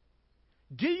God.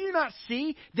 Do you not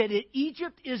see that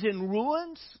Egypt is in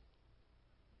ruins?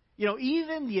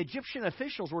 Even the Egyptian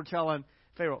officials were telling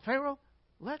Pharaoh,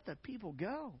 let the people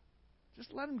go.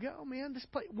 Just let them go, man. This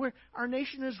place, where our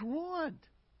nation is ruined.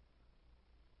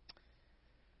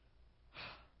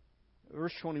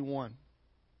 Verse 21.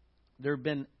 There have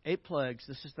been 8 plagues.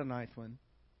 This is the 9th one.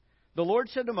 The Lord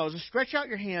said to Moses, stretch out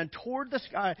your hand toward the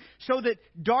sky so that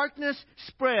darkness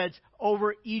spreads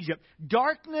over Egypt.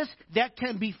 Darkness that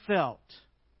can be felt.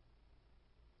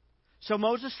 So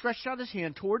Moses stretched out his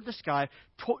hand toward the sky.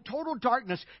 Total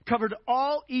darkness covered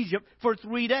all Egypt for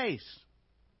 3 days.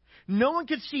 No one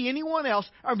could see anyone else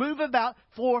or move about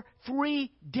for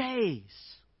 3 days.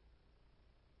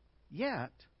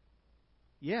 Yet,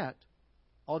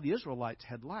 all the Israelites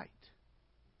had light.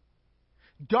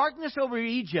 Darkness over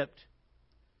Egypt,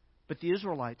 but the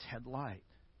Israelites had light.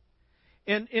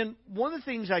 And one of the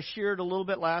things I shared a little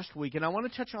bit last week, and I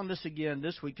want to touch on this again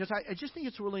this week, because I just think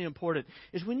it's really important,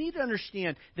 is we need to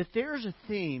understand that there's a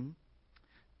theme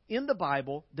in the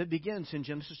Bible that begins in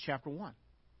Genesis chapter 1.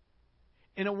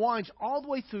 And it winds all the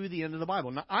way through the end of the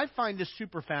Bible. Now, I find this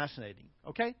super fascinating,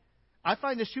 okay? I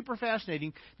find this super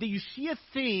fascinating that you see a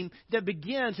theme that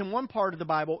begins in one part of the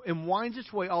Bible and winds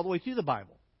its way all the way through the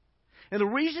Bible. And the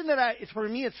reason that for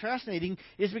me it's fascinating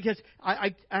is because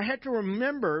I had to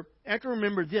remember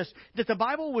this, that the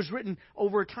Bible was written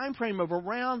over a time frame of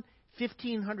around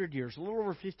 1,500 years, a little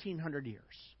over 1,500 years.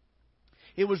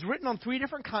 It was written on 3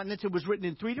 different continents. It was written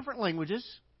in 3 different languages.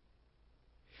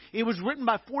 It was written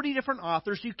by 40 different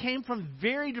authors who came from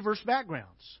very diverse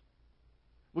backgrounds.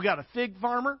 We got a fig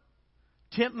farmer,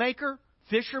 tent maker,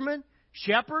 fisherman,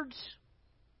 shepherds.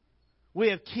 We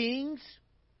have kings.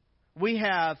 We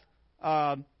have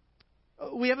a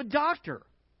doctor,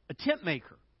 a tent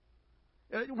maker.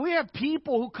 We have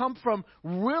people who come from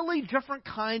really different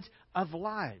kinds of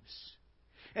lives.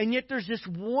 And yet there's this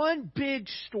one big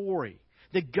story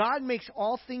that God makes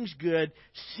all things good,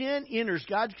 sin enters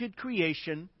God's good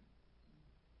creation,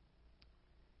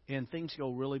 and things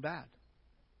go really bad.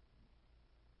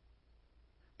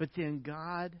 But then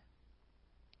God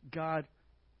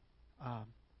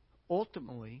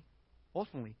ultimately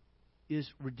is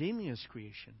redeeming His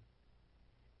creation.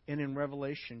 And in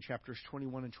Revelation chapters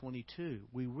 21 and 22,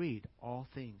 we read, all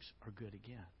things are good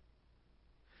again.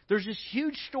 There's this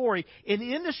huge story, and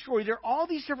in the story, there are all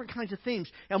these different kinds of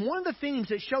themes. And one of the themes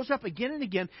that shows up again and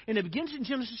again, and it begins in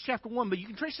Genesis chapter 1, but you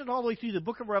can trace it all the way through the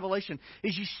book of Revelation,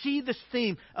 is you see this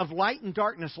theme of light and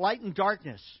darkness, light and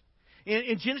darkness.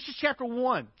 In Genesis chapter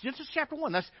 1,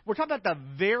 we're talking about the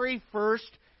very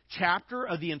first chapter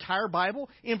of the entire Bible,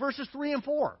 in verses 3 and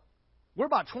 4. We're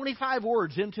about 25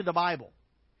 words into the Bible.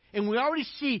 And we already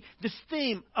see this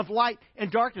theme of light and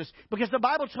darkness, because the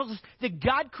Bible tells us that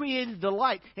God created the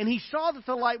light, and He saw that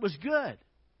the light was good.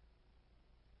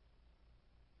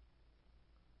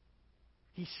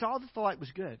 He saw that the light was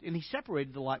good, and He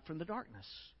separated the light from the darkness.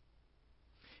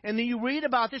 And then you read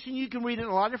about this, and you can read it in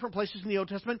a lot of different places in the Old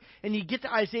Testament, and you get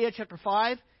to Isaiah chapter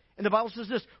 5, and the Bible says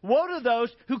this, woe to those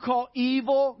who call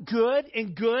evil good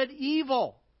and good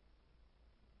evil.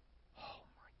 Oh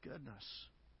my goodness.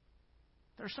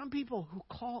 There are some people who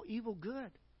call evil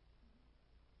good.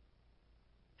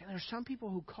 And there are some people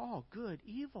who call good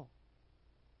evil.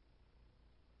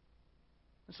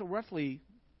 And so roughly,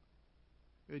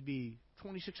 it would be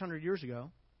 2,600 years ago.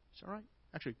 Is that right?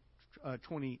 Actually,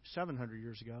 2,700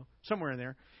 years ago. Somewhere in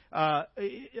there.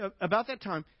 About that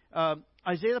time,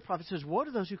 Isaiah the prophet says, woe to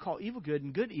those who call evil good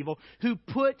and good evil, who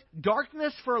put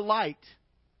darkness for light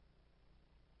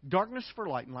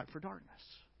and light for darkness.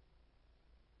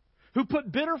 Who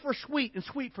put bitter for sweet and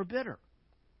sweet for bitter.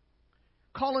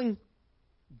 Calling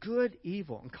good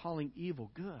evil and calling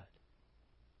evil good.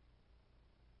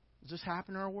 Does this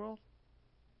happen in our world?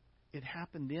 It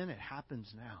happened then, it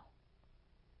happens now.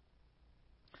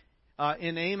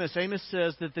 In Amos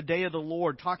says that the day of the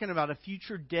Lord, talking about a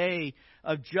future day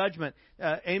of judgment,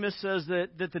 Amos says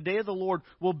that the day of the Lord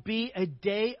will be a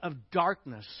day of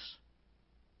darkness.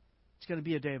 It's going to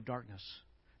be a day of darkness.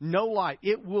 No light.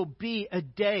 It will be a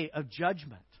day of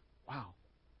judgment.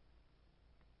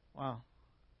 Wow.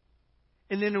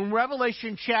 And then in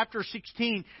Revelation chapter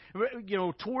 16,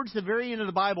 towards the very end of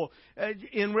the Bible,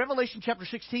 in Revelation chapter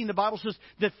 16, the Bible says,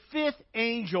 the 5th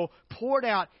angel poured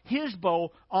out his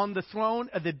bowl on the throne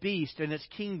of the beast, and its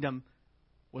kingdom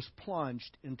was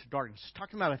plunged into darkness. It's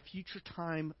talking about a future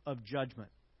time of judgment.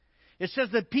 It says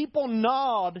that people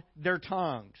gnawed their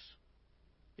tongues.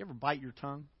 You ever bite your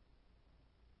tongue?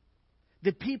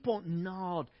 The people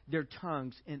gnawed their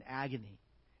tongues in agony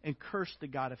and cursed the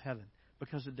God of heaven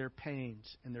because of their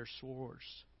pains and their sores.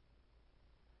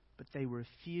 But they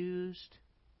refused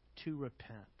to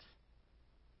repent.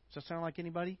 Does that sound like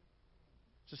anybody?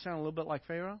 Does it sound a little bit like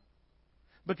Pharaoh?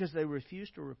 Because they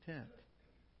refused to repent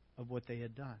of what they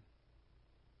had done.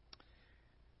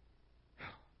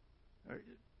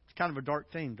 It's kind of a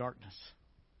dark theme, darkness.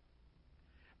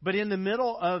 But in the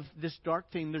middle of this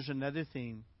dark theme, there's another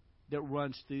theme that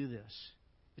runs through this.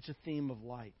 It's a theme of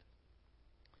light.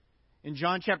 In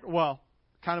John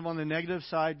kind of on the negative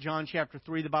side, John chapter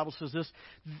 3, the Bible says this.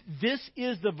 This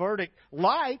is the verdict.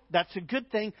 Light, that's a good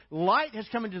thing. Light has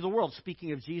come into the world,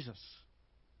 speaking of Jesus.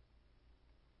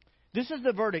 This is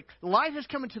the verdict. Light has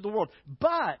come into the world.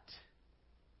 But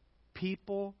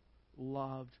people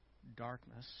loved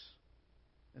darkness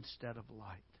instead of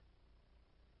light,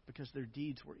 because their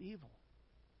deeds were evil.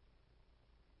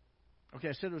 Okay,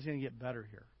 I said it was going to get better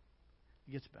here.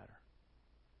 It gets better.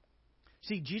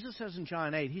 See, Jesus says in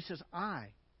John 8, He says, I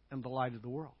am the light of the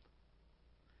world.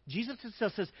 Jesus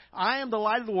himself says, I am the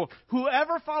light of the world.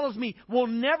 Whoever follows me will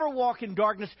never walk in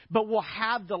darkness, but will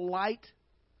have the light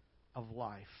of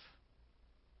life.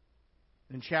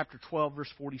 In chapter 12,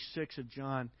 verse 46 of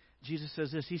John, Jesus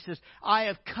says this. He says, I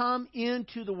have come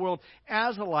into the world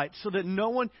as a light so that no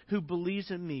one who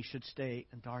believes in me should stay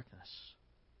in darkness.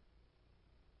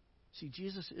 See,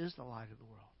 Jesus is the light of the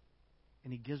world,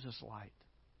 and He gives us light.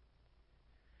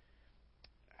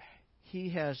 He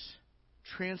has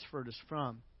transferred us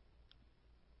from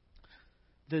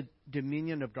the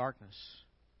dominion of darkness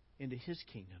into His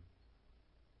kingdom.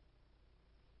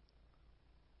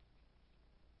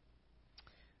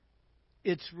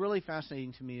 It's really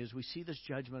fascinating to me as we see this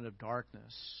judgment of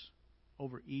darkness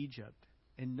over Egypt,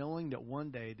 and knowing that one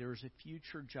day there is a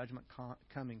future judgment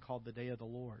coming called the Day of the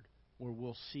Lord, where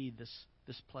we'll see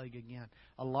this plague again.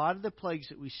 A lot of the plagues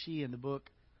that we see in the book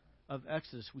of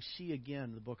Exodus, we see again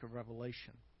in the book of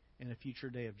Revelation in a future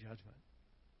day of judgment.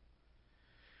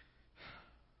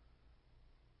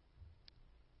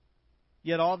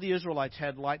 Yet all the Israelites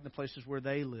had light in the places where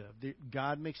they lived.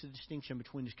 God makes a distinction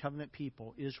between His covenant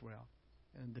people, Israel,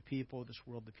 and the people of this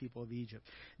world, the people of Egypt.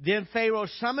 Then Pharaoh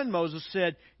summoned Moses,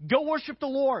 said, go worship the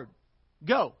Lord.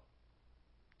 Go.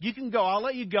 You can go. I'll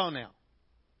let you go now.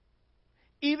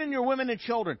 Even your women and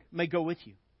children may go with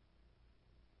you.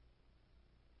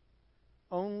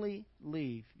 Only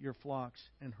leave your flocks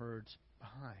and herds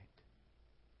behind.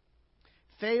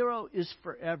 Pharaoh is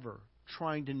forever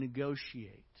trying to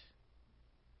negotiate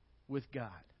with God.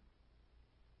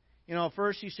 You know,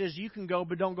 first he says, you can go,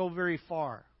 but don't go very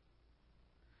far.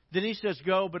 Then he says,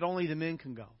 go, but only the men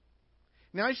can go.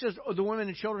 Now he says, the women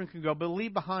and children can go, but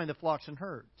leave behind the flocks and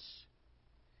herds.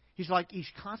 He's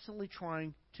constantly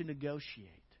trying to negotiate.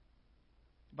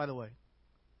 By the way,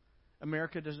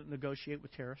 America doesn't negotiate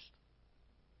with terrorists.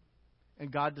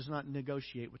 And God does not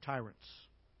negotiate with tyrants.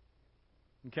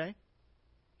 Okay?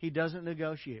 He doesn't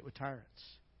negotiate with tyrants.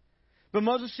 But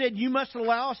Moses said, you must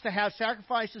allow us to have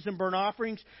sacrifices and burnt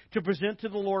offerings to present to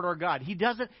the Lord our God. He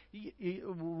doesn't,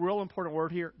 real important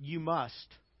word here, you must.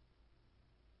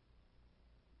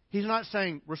 He's not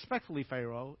saying, respectfully,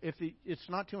 Pharaoh, if it's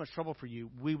not too much trouble for you,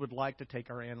 we would like to take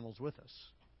our animals with us.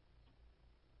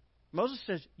 Moses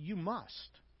says, you must.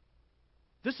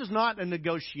 This is not a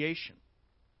negotiation.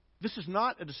 This is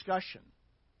not a discussion.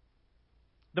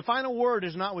 The final word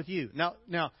is not with you.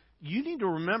 Now, you need to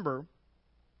remember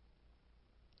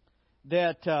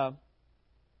that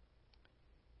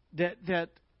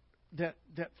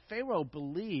Pharaoh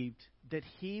believed that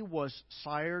he was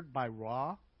sired by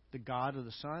Ra, the god of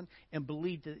the sun, and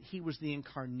believed that he was the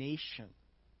incarnation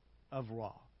of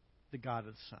Ra, the god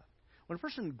of the sun. When a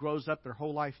person grows up their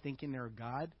whole life thinking they're a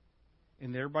god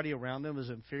and everybody around them is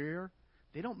inferior,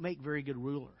 they don't make very good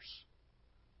rulers.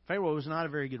 Pharaoh was not a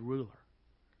very good ruler.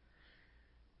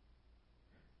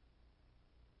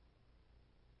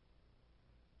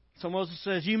 So Moses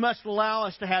says, you must allow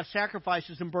us to have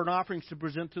sacrifices and burnt offerings to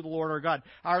present to the Lord our God.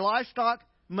 Our livestock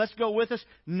must go with us.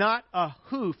 Not a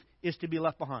hoof is to be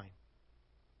left behind.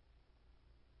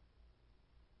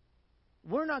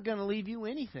 We're not going to leave you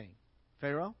anything,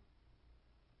 Pharaoh.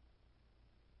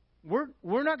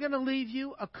 We're not going to leave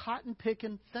you a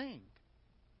cotton-picking thing.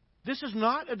 This is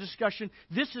not a discussion.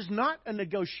 This is not a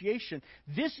negotiation.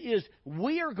 This is,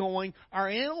 we are going, our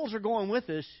animals are going with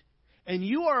us, and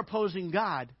you are opposing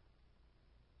God.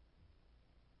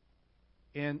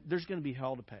 And there's going to be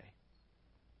hell to pay.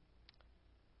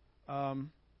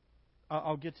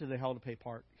 I'll get to the hell to pay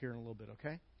part here in a little bit,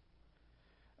 okay?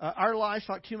 Our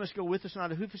livestock too must go with us,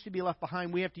 not a hoof is to be left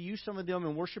behind. We have to use some of them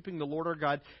in worshiping the Lord our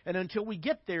God. And until we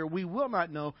get there, we will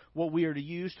not know what we are to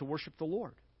use to worship the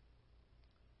Lord.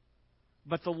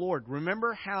 But the Lord,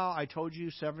 remember how I told you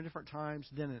 7 different times,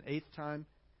 then an 8th time,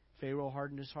 Pharaoh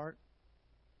hardened his heart?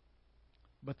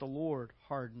 But the Lord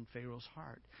hardened Pharaoh's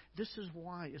heart. This is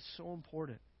why it's so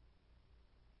important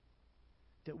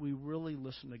that we really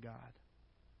listen to God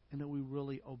and that we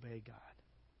really obey God.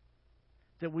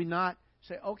 That we not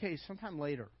say, okay, sometime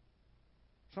later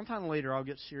I'll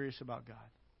get serious about God,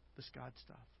 this God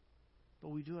stuff. But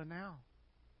we do it now.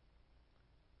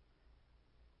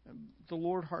 The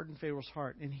Lord hardened Pharaoh's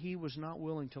heart, and he was not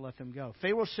willing to let them go.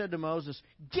 Pharaoh said to Moses,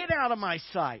 get out of my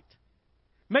sight.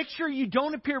 Make sure you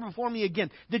don't appear before me again.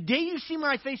 The day you see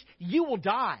my face, you will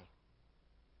die.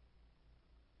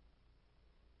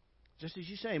 Just as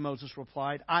you say, Moses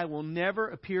replied, I will never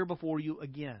appear before you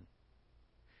again.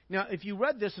 Now, if you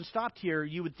read this and stopped here,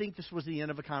 you would think this was the end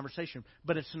of a conversation,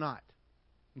 but it's not.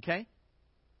 Okay?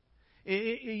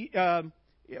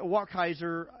 Walt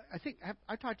Kaiser, I think,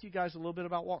 I talked to you guys a little bit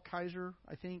about Walt Kaiser,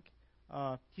 I think.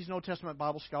 He's an Old Testament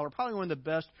Bible scholar, probably one of the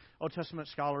best Old Testament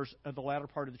scholars of the latter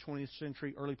part of the 20th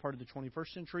century, early part of the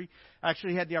 21st century. I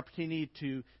actually had the opportunity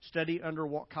to study under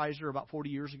Walt Kaiser about 40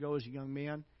 years ago as a young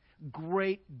man.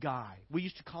 Great guy. We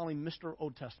used to call him Mr.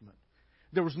 Old Testament.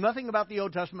 There was nothing about the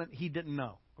Old Testament he didn't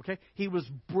know. Okay, he was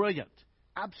brilliant.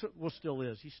 Absolutely, well, still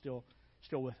is. He's still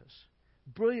with us.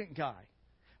 Brilliant guy.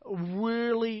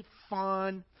 Really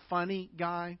fun, funny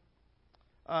guy.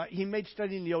 He made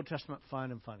studying the Old Testament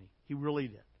fun and funny. He really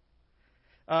did.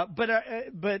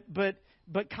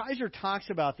 But Kaiser talks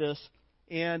about this,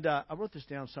 and I wrote this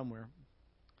down somewhere.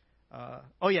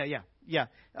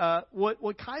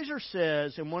 What Kaiser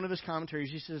says in one of his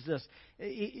commentaries, he says this.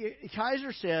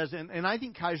 Kaiser says, and I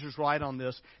think Kaiser's right on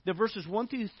this, that verses 1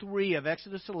 through 3 of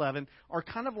Exodus 11 are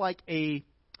kind of like a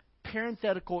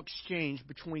parenthetical exchange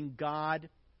between God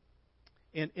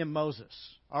and Moses.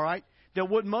 All right? That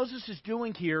what Moses is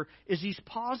doing here is he's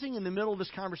pausing in the middle of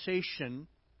this conversation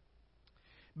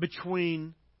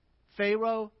between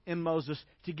Pharaoh and Moses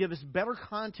to give us better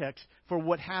context for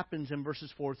what happens in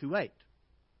verses 4 through 8.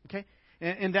 Okay?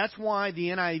 And that's why the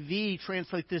NIV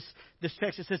translates this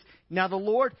text. It says, now the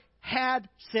Lord had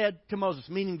said to Moses,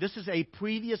 meaning this is a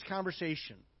previous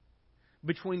conversation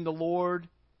between the Lord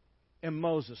and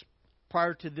Moses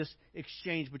prior to this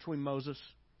exchange between Moses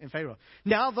and Pharaoh.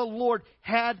 Now the Lord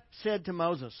had said to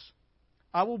Moses,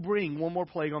 I will bring one more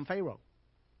plague on Pharaoh.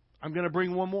 I'm going to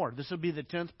bring one more. This will be the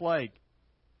 10th plague.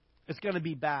 It's going to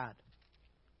be bad.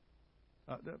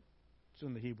 It's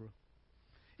in the Hebrew.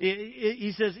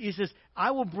 He says, I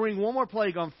will bring one more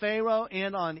plague on Pharaoh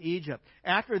and on Egypt.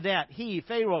 After that,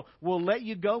 Pharaoh, will let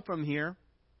you go from here.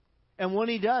 And when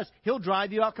he does, he'll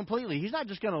drive you out completely. He's not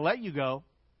just going to let you go.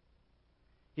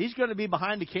 He's going to be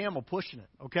behind the camel pushing it,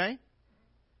 okay?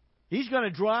 He's going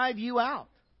to drive you out.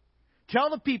 Tell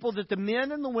the people that the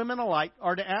men and the women alike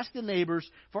are to ask the neighbors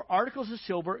for articles of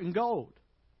silver and gold.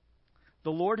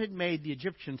 The Lord had made the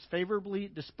Egyptians favorably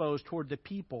disposed toward the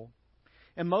people,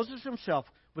 and Moses himself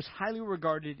was highly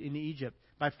regarded in Egypt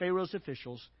by Pharaoh's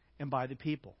officials and by the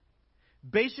people.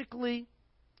 Basically,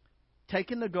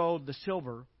 taking the gold, the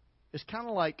silver, is kind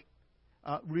of like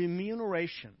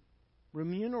remuneration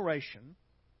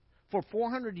for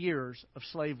 400 years of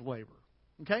slave labor.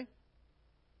 Okay?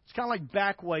 It's kind of like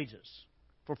back wages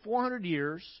for 400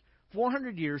 years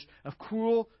of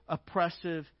cruel,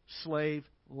 oppressive slave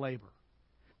labor.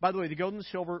 By the way, the gold and the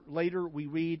silver, later we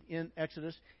read in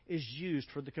Exodus, is used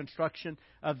for the construction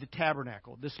of the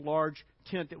tabernacle, this large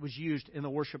tent that was used in the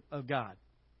worship of God.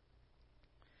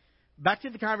 Back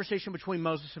to the conversation between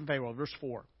Moses and Pharaoh, verse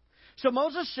 4. So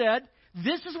Moses said,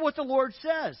 this is what the Lord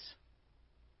says.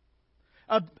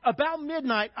 About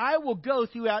midnight, I will go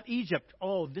throughout Egypt.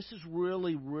 Oh, this is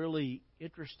really, really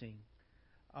interesting.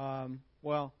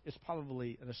 Well, it's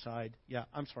probably an aside. Yeah,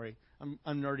 I'm sorry. I'm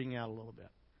nerding out a little bit.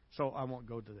 So I won't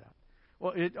go to that.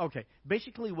 Well, okay.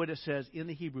 Basically what it says in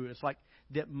the Hebrew is like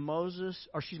that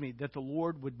that the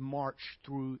Lord would march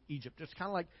through Egypt. It's kind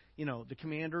of like, the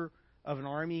commander of an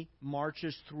army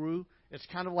marches through. It's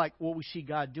kind of like what we see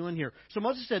God doing here. So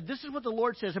Moses said, this is what the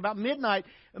Lord says. About midnight,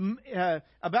 I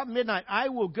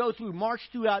will go march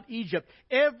throughout Egypt.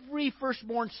 Every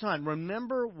firstborn son.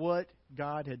 Remember what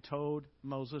God had told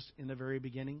Moses in the very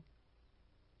beginning?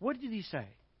 What did he say?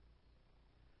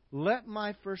 Let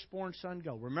my firstborn son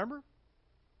go. Remember?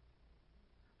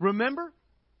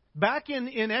 Back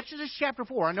in Exodus chapter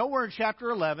 4. I know we're in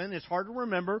chapter 11. It's hard to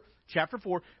remember chapter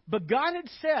 4. But God had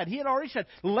said, He had already said,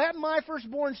 let my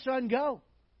firstborn son go.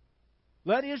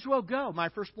 Let Israel go, my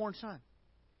firstborn son.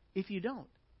 If you don't,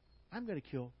 I'm going to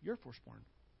kill your firstborn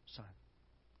son.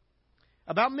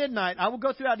 About midnight, I will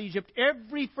go throughout Egypt.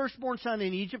 Every firstborn son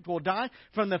in Egypt will die,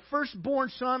 from the firstborn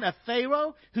son of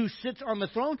Pharaoh, who sits on the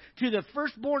throne, to the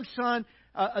firstborn son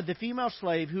of the female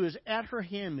slave who is at her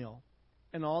handmill,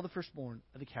 and all the firstborn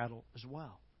of the cattle as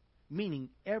well. Meaning,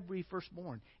 every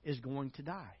firstborn is going to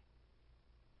die.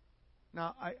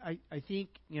 Now, I think,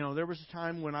 there was a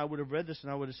time when I would have read this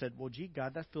and I would have said, well, gee,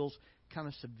 God, that feels kind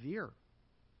of severe.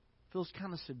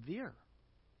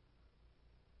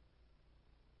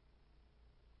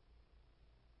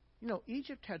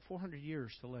 Egypt had 400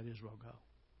 years to let Israel go.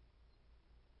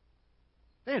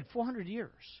 They had 400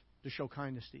 years to show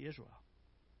kindness to Israel.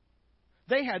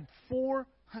 They had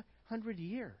 400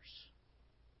 years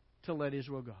to let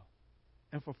Israel go.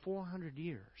 And for 400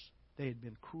 years, they had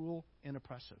been cruel and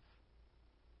oppressive.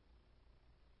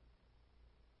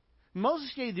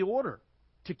 Moses gave the order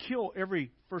to kill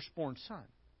every firstborn son.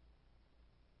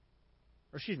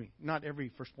 Or excuse me, not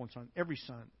every firstborn son, every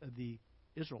son of the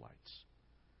Israelites.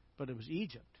 But it was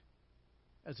Egypt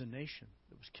as a nation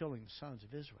that was killing the sons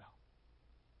of Israel.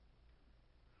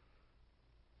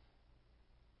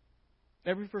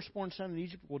 Every firstborn son in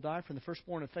Egypt will die, from the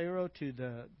firstborn of Pharaoh to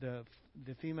the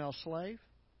female slave.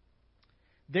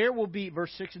 There will be,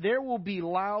 verse 6, there will be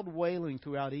loud wailing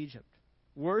throughout Egypt,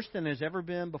 worse than has ever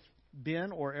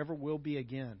been or ever will be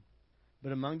again.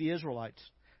 But among the Israelites,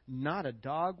 not a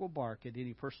dog will bark at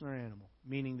any person or animal.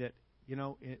 Meaning that,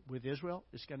 with Israel,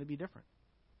 it's going to be different.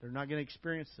 They're not going to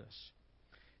experience this.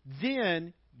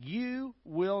 Then you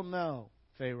will know,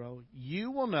 Pharaoh,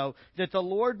 you will know that the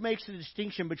Lord makes a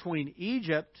distinction between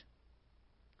Egypt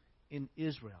and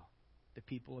Israel, the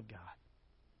people of God.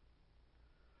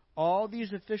 All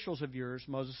these officials of yours,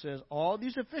 Moses says, all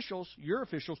these officials, your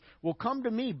officials, will come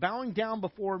to me, bowing down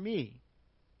before me.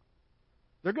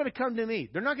 They're going to come to me.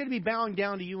 They're not going to be bowing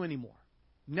down to you anymore.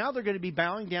 Now they're going to be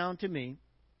bowing down to me.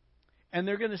 And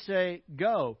they're going to say,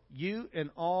 go, you and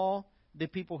all the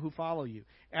people who follow you.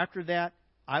 After that,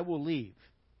 I will leave.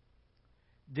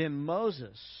 Then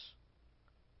Moses,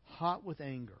 hot with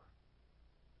anger,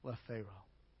 left Pharaoh.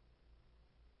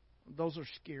 Those are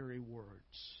scary words.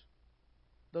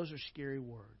 Those are scary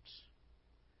words.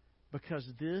 Because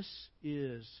this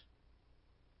is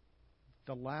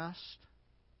the last,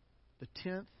 the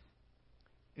 10th,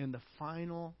 and the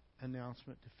final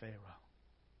announcement to Pharaoh.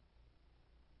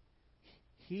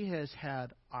 He has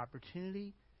had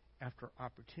opportunity after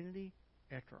opportunity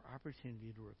after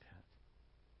opportunity to repent.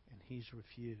 And he's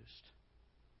refused.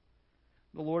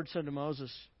 The Lord said to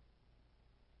Moses,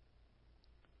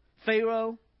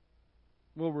 Pharaoh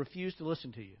will refuse to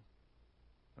listen to you.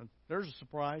 There's a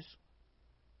surprise.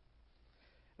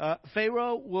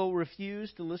 Pharaoh will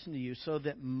refuse to listen to you so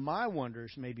that my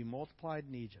wonders may be multiplied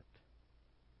in Egypt.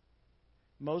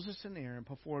 Moses and Aaron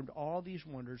performed all these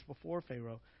wonders before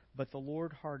Pharaoh, but the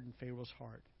Lord hardened Pharaoh's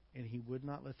heart, and he would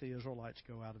not let the Israelites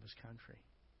go out of his country.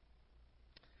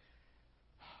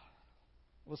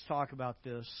 Let's talk about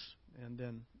this, and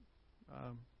then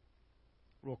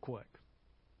real quick.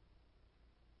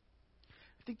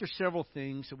 I think there's several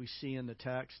things that we see in the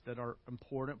text that are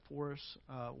important for us.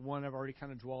 One I've already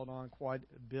kind of dwelled on quite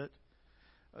a bit.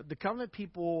 The covenant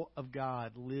people of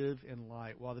God live in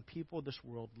light, while the people of this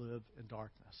world live in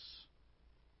darkness.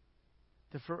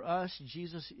 That for us,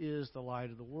 Jesus is the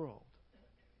light of the world.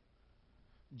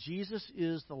 Jesus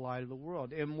is the light of the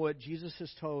world. And what Jesus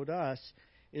has told us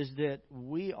is that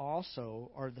we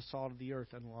also are the salt of the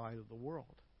earth and the light of the world.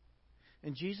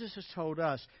 And Jesus has told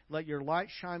us, let your light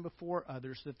shine before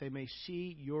others that they may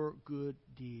see your good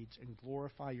deeds and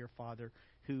glorify your Father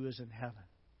who is in heaven.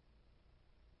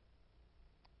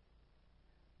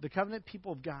 The covenant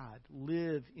people of God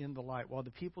live in the light, while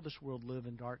the people of this world live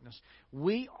in darkness.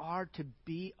 We are to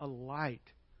be a light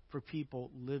for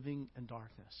people living in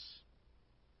darkness.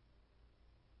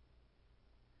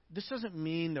 This doesn't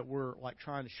mean that we're like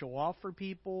trying to show off for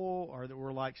people, or that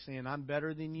we're like saying, I'm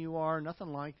better than you are.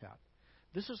 Nothing like that.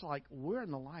 This is like we're in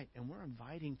the light, and we're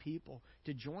inviting people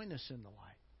to join us in the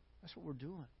light. That's what we're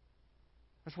doing.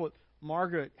 That's what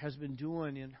Margaret has been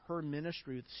doing in her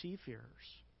ministry with seafarers,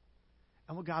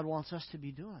 and what God wants us to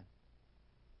be doing.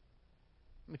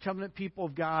 The covenant people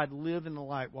of God live in the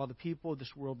light, while the people of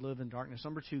this world live in darkness.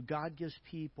 Number 2, God gives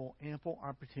people ample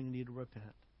opportunity to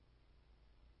repent.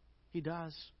 He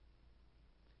does.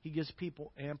 He gives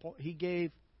people ample. He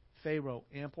gave Pharaoh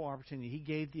ample opportunity. He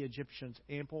gave the Egyptians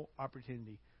ample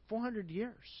opportunity. 400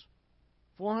 years.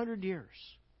 400 years.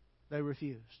 They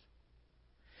refused.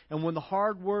 And when the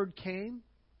hard word came,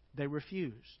 they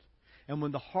refused. And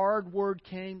when the hard word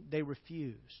came, they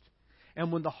refused.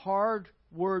 And when the hard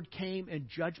word came and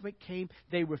judgment came,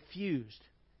 they refused.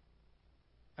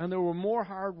 And there were more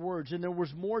hard words, and there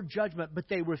was more judgment, but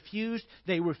they refused,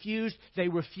 they refused, they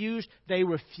refused, they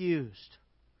refused.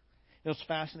 It was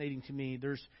fascinating to me.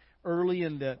 There's early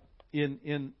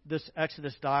in this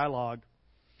Exodus dialogue,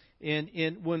 and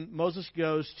when Moses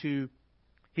goes to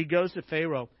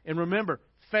Pharaoh, and remember,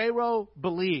 Pharaoh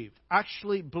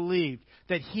actually believed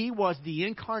that he was the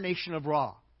incarnation of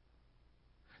Ra.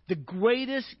 The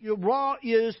greatest, Ra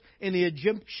is in the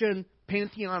Egyptian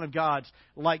pantheon of gods,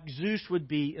 like Zeus would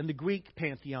be in the Greek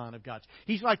pantheon of gods.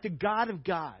 He's like the God of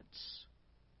gods.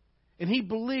 And he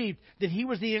believed that he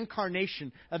was the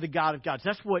incarnation of the God of gods.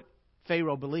 That's what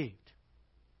Pharaoh believed.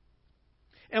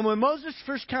 And when Moses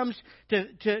first comes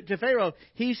to Pharaoh,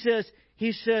 he says,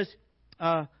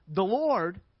 the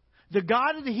Lord, the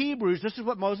God of the Hebrews, this is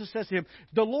what Moses says to him,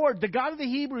 the Lord, the God of the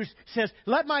Hebrews says,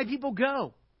 let my people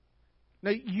go. Now,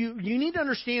 you need to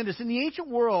understand this. In the ancient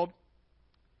world,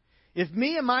 if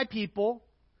me and my people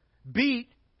beat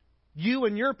you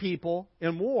and your people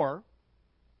in war,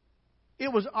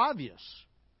 it was obvious.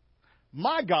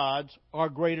 My gods are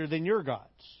greater than your gods.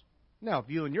 Now, if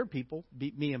you and your people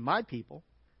beat me and my people,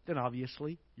 then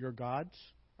obviously your gods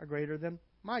are greater than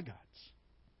my gods.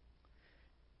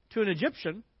 To an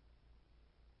Egyptian,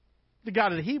 the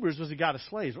God of the Hebrews was a God of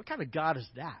slaves. What kind of God is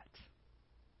that?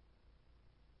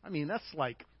 I mean, that's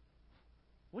like,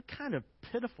 what kind of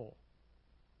pitiful,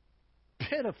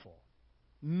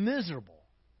 miserable,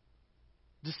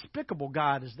 despicable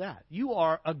God is that? You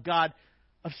are a God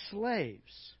of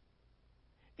slaves.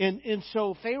 And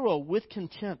so Pharaoh, with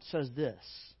contempt, says this: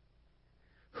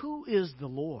 who is the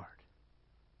Lord,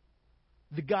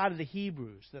 the God of the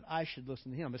Hebrews, that I should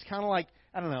listen to him? It's kind of like,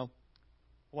 I don't know,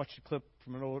 I watched a clip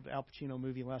from an old Al Pacino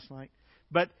movie last night.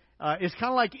 But it's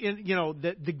kind of like,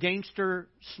 the gangster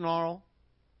snarl.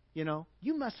 You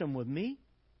messing with me?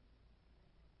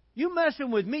 You messing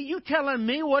with me? You telling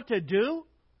me what to do?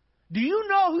 Do you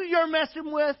know who you're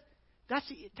messing with?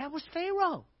 That was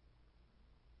Pharaoh.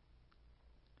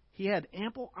 He had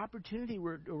ample opportunity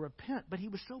to repent, but he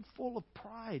was so full of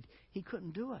pride, he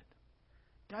couldn't do it.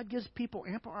 God gives people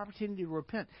ample opportunity to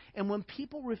repent. And when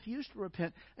people refuse to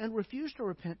repent, and refuse to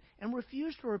repent, and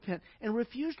refuse to repent, and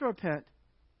refuse to repent,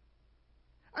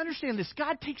 understand this: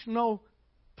 God takes no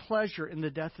pleasure in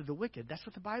the death of the wicked. That's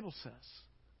what the Bible says.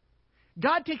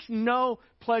 God takes no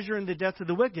pleasure in the death of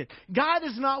the wicked. God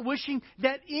is not wishing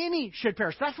that any should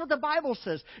perish. That's what the Bible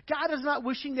says. God is not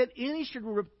wishing that any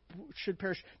should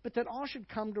perish, but that all should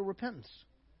come to repentance.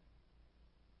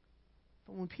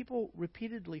 But when people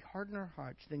repeatedly harden their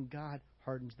hearts, then God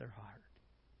hardens their heart.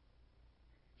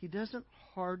 He doesn't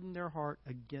harden their heart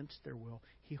against their will.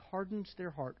 He hardens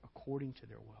their heart according to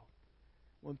their will.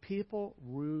 When people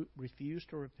refuse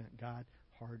to repent, God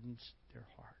hardens their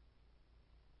heart.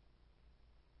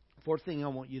 Fourth thing I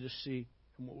want you to see,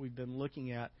 and what we've been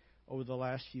looking at over the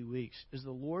last few weeks, is the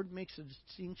Lord makes a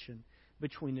distinction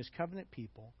between His covenant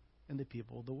people and the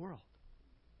people of the world.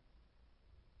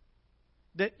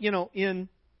 That, in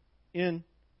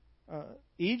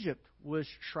Egypt was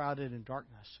shrouded in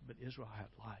darkness, but Israel had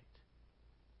light.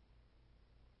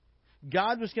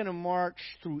 God was going to march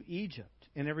through Egypt,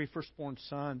 and every firstborn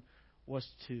son was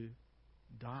to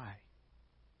die.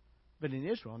 But in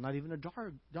Israel, not even a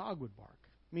dog would bark,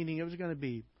 meaning it was going to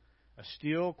be a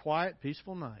still, quiet,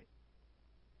 peaceful night.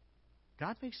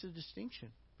 God makes a distinction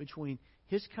between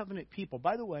His covenant people.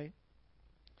 By the way,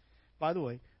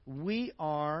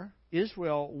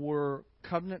 Israel were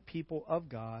covenant people of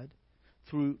God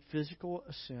through physical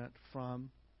ascent from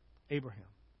Abraham.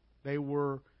 They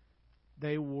were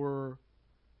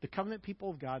the covenant people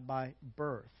of God by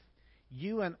birth.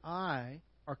 You and I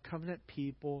are covenant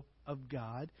people of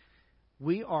God.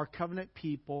 We are covenant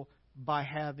people by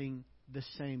having the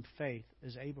same faith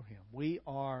as Abraham. We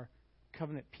are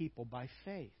covenant people by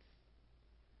faith.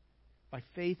 By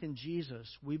faith in Jesus,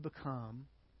 we become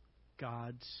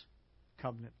God's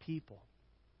covenant people.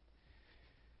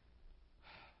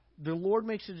 The Lord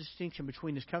makes a distinction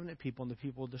between His covenant people and the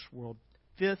people of this world.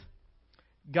 Fifth,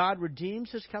 God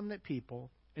redeems His covenant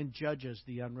people and judges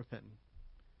the unrepentant.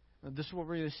 Now, this is what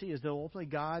we're going to see, is that ultimately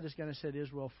God is going to set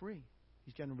Israel free.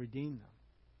 He's going to redeem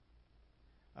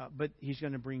them. But He's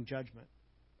going to bring judgment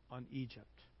on Egypt.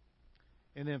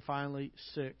 And then finally,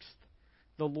 sixth,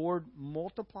 the Lord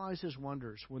multiplies His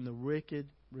wonders when the wicked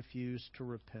refuse to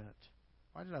repent.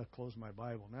 Why did I close my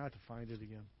Bible? Now I have to find it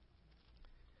again.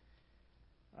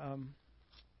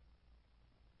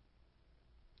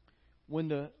 When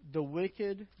the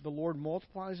Lord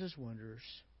multiplies His wonders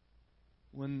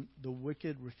when the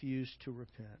wicked refuse to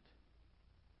repent.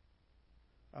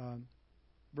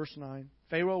 Verse 9,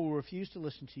 Pharaoh will refuse to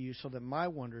listen to you so that my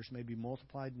wonders may be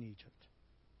multiplied in Egypt.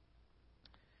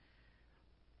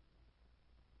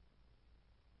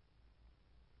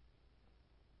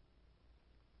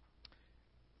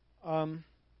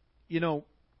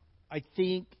 I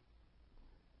think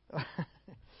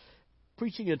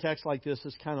preaching a text like this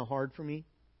is kind of hard for me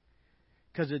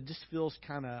because it just feels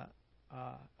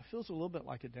feels a little bit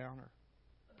like a downer,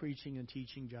 preaching and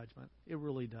teaching judgment. It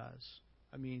really does.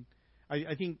 I mean,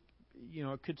 I think,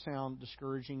 it could sound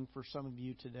discouraging for some of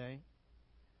you today.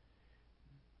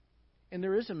 And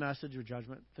there is a message of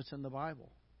judgment that's in the Bible.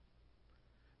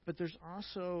 But there's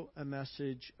also a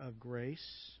message of grace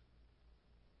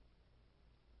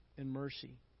and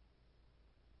mercy.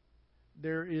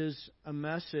 There is a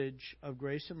message of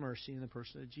grace and mercy in the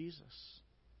person of Jesus.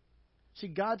 See,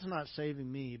 God's not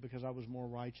saving me because I was more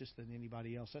righteous than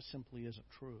anybody else. That simply isn't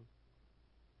true.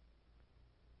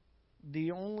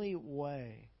 The only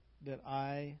way that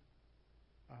I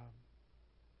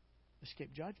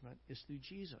escape judgment is through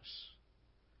Jesus.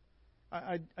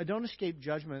 I don't escape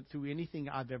judgment through anything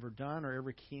I've ever done or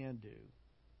ever can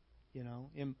do.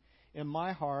 In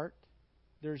my heart,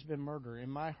 there's been murder. In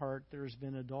my heart, there's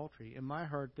been adultery. In my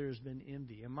heart, there's been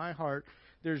envy. In my heart,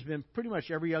 there's been pretty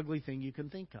much every ugly thing you can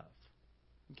think of.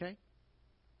 Okay?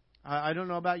 I don't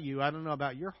know about you. I don't know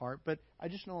about your heart, but I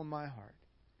just know in my heart.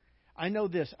 I know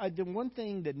this. The one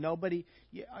thing that nobody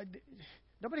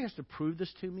has to prove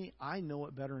this to me. I know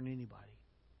it better than anybody.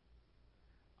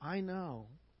 I know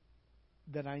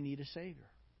that I need a Savior.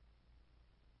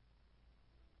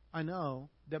 I know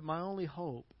that my only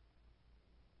hope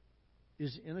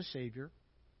is in a Savior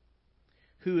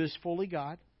who is fully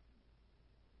God,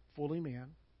 fully man,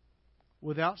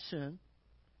 without sin,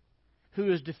 who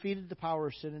has defeated the power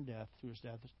of sin and death through His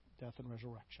death and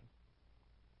resurrection.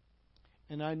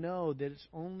 And I know that it's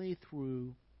only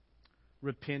through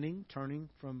repenting, turning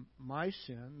from my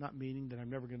sin, not meaning that I'm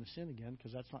never going to sin again,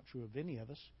 because that's not true of any of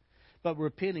us, but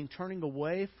repenting, turning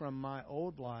away from my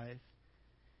old life,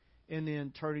 and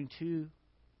then turning to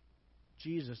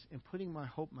Jesus and putting my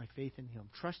hope, my faith in Him,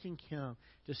 trusting Him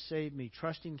to save me,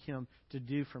 trusting Him to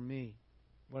do for me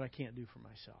what I can't do for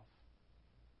myself.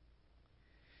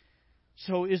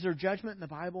 So is there judgment in the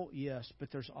Bible? Yes, but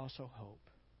there's also hope.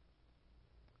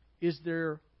 Is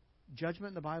there judgment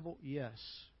in the Bible? Yes.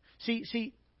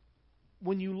 See,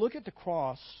 when you look at the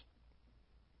cross,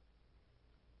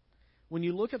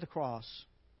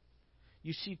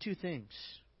 you see two things.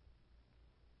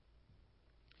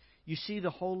 You see the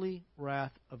holy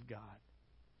wrath of God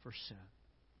for sin.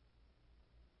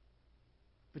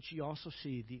 But you also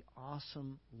see the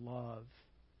awesome love,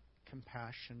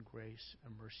 compassion, grace,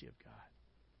 and mercy of God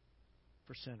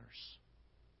for sinners.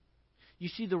 You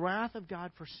see the wrath of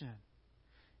God for sin.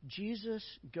 Jesus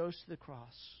goes to the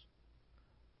cross.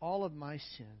 All of my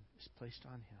sin is placed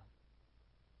on Him,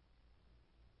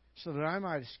 so that I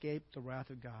might escape the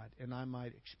wrath of God and I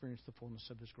might experience the fullness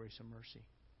of His grace and mercy.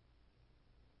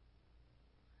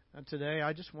 And today,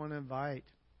 I just want to invite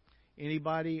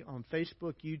anybody on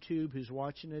Facebook, YouTube who's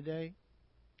watching today.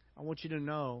 I want you to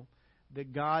know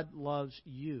that God loves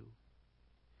you.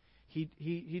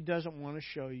 He doesn't want to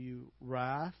show you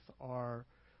wrath or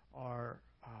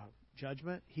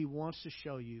judgment. He wants to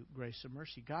show you grace and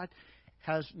mercy. God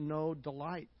has no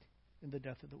delight in the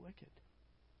death of the wicked.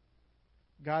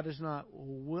 God is not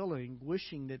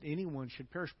wishing that anyone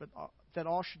should perish, but that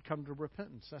all should come to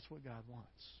repentance. That's what God wants.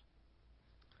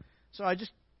 So I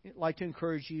just like to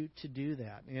encourage you to do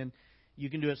that. And you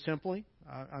can do it simply.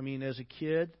 I mean, as a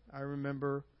kid, I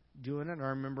remember doing it. I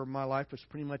remember my life was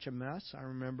pretty much a mess. I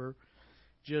remember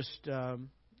just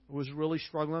was really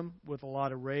struggling with a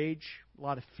lot of rage, a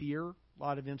lot of fear, a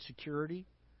lot of insecurity.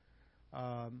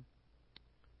 And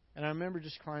I remember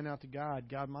just crying out to God,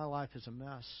 God, my life is a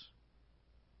mess.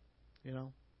 You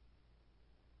know?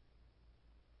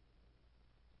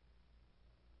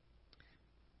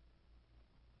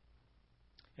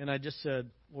 And I just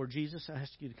said, Lord Jesus, I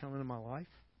ask you to come into my life.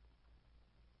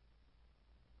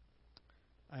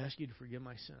 I ask you to forgive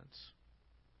my sins.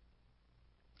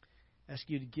 I ask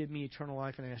you to give me eternal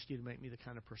life, and I ask you to make me the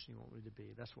kind of person you want me to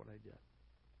be. That's what I did.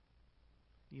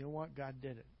 You know what? God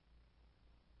did it.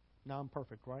 Now I'm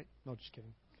perfect, right? No, just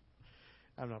kidding.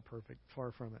 I'm not perfect.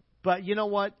 Far from it. But you know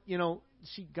what?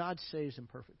 See, God saves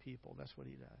imperfect people. That's what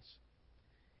He does.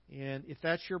 And if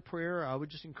that's your prayer, I would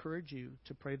just encourage you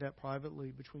to pray that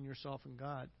privately between yourself and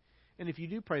God. And if you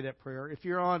do pray that prayer, if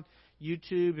you're on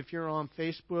YouTube, if you're on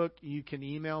Facebook, you can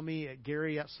email me at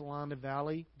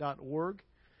gary@solonovalley.org.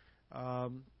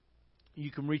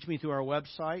 You can reach me through our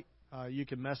website. You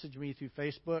can message me through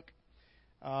Facebook.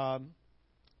 And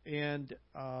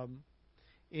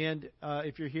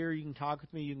if you're here, you can talk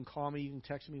with me, you can call me, you can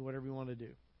text me, whatever you want to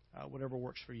do, whatever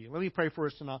works for you. Let me pray for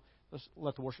us, and let's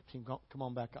let the worship team come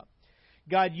on back up.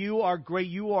 God, you are great.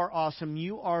 You are awesome.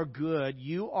 You are good.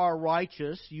 You are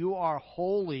righteous. You are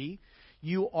holy.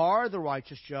 You are the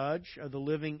righteous judge of the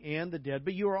living and the dead.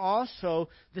 But you are also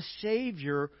the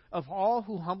Savior of all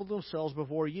who humble themselves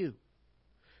before you,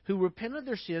 who repent of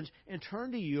their sins and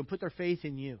turn to you and put their faith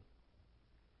in you.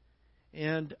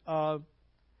 And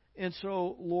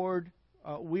so, Lord,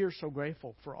 we are so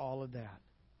grateful for all of that.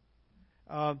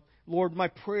 Lord, my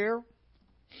prayer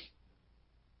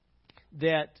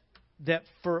that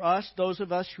for us, those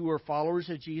of us who are followers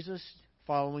of Jesus,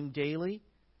 following daily,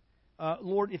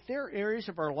 Lord, if there are areas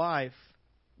of our life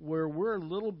where we're a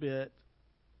little bit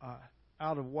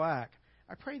out of whack,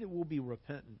 I pray that we'll be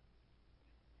repentant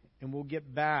and we'll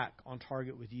get back on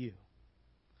target with you.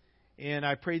 And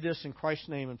I pray this in Christ's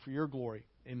name and for your glory.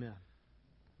 Amen.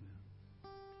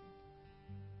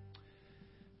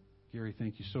 Gary,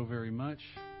 thank you so very much.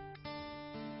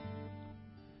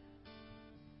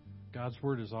 God's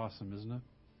Word is awesome, isn't it?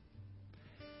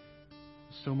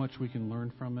 so much we can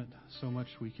learn from it, so much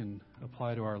we can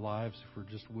apply to our lives if we're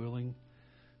just willing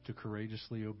to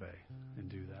courageously obey and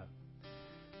do that.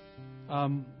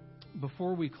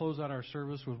 Before we close out our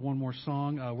service with one more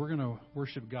song, we're going to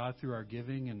worship God through our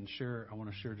giving and share. I want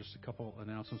to share just a couple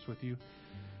announcements with you.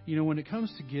 You know, when it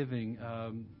comes to giving,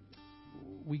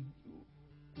 we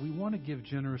want to give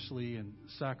generously and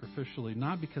sacrificially,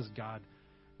 not because God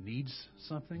needs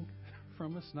something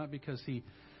from us, not because He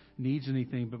needs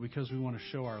anything, but because we want to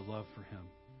show our love for Him,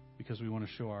 because we want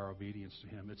to show our obedience to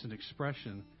Him. It's an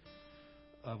expression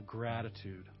of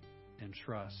gratitude and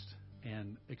trust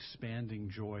and expanding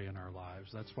joy in our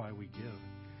lives. That's why we give.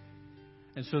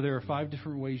 And so there are 5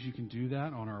 different ways you can do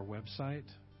that on our website,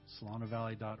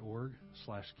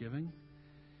 solonovalley.org/giving.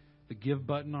 The Give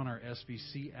button on our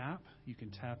SBC app, you can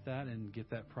tap that and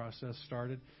get that process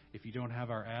started. If you don't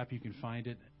have our app, you can find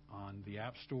it on the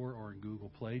App Store or in Google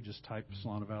Play. Just type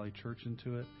Solano Valley Church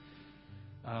into it.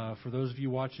 For those of you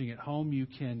watching at home, you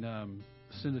can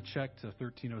send a check to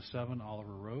 1307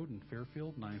 Oliver Road in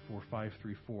Fairfield,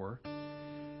 94534.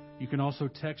 You can also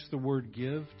text the word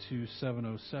GIVE to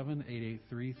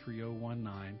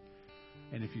 707-883-3019.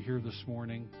 And if you're here this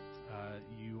morning,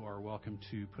 you are welcome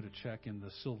to put a check in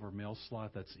the silver mail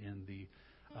slot that's in the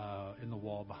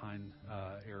wall behind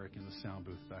Eric in the sound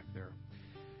booth back there.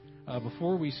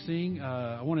 Before we sing,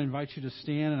 I want to invite you to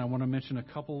stand, and I want to mention a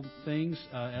couple things.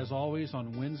 As always,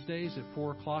 on Wednesdays at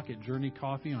 4 o'clock at Journey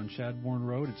Coffee on Chadbourne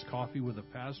Road, it's Coffee with a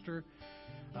Pastor.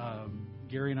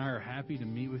 Gary and I are happy to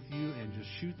meet with you and just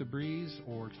shoot the breeze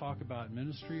or talk about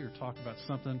ministry or talk about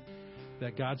something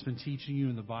that God's been teaching you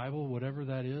in the Bible, whatever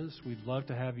that is. We'd love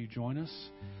to have you join us.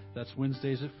 That's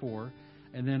Wednesdays at 4.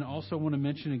 And then also want to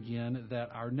mention again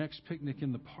that our next picnic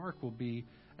in the park will be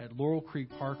at Laurel Creek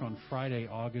Park on Friday,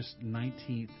 August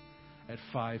 19th at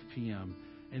 5 p.m.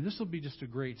 And this will be just a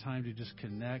great time to just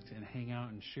connect and hang out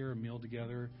and share a meal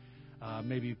together,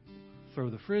 maybe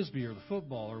throw the Frisbee or the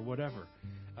football or whatever.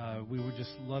 We would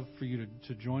just love for you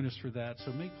to join us for that.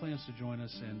 So make plans to join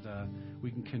us, and we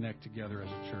can connect together as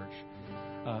a church.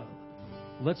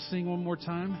 Let's sing one more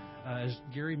time. As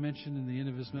Gary mentioned in the end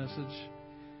of his message,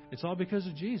 it's all because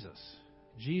of Jesus.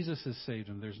 Jesus has saved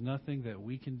him. There's nothing that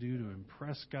we can do to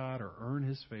impress God or earn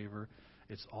His favor.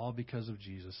 It's all because of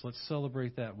Jesus. Let's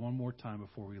celebrate that one more time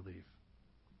before we leave.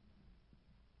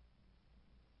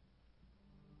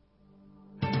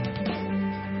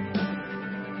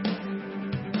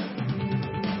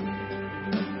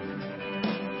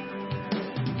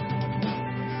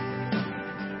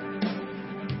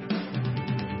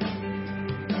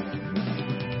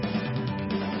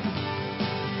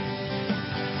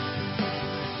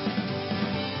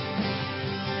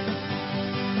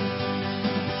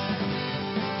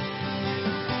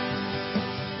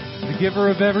 Giver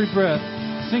of every breath.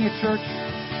 Sing it, church.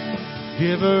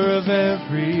 Giver of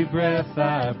every breath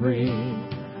I breathe,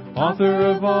 author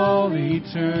of all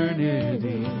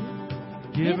eternity,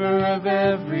 giver of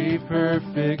every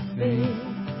perfect thing,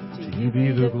 to you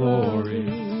be the glory.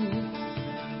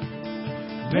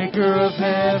 Maker of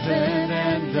heaven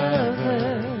and of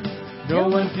earth, no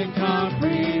one can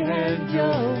comprehend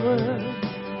your worth.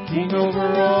 King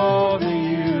over all the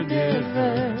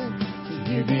universe, to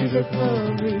you be the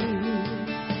glory.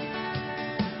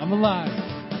 I'm alive.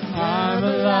 I'm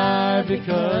alive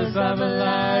because I'm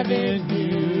alive in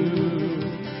you.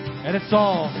 And it's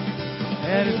all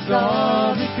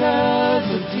because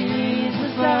of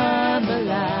Jesus I'm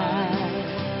alive.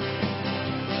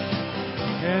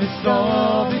 And it's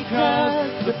all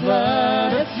because the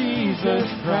blood of Jesus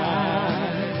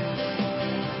Christ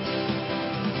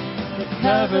that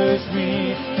covers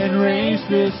me and raised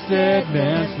this dead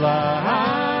man's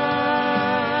life.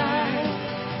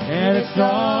 And it's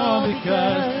all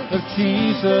because of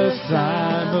Jesus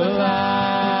I'm alive.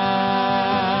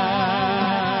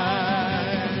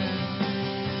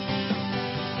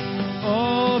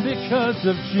 Oh, because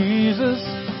of Jesus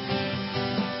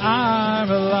I'm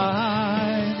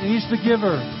alive. He's the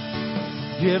giver.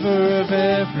 Giver of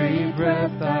every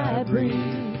breath I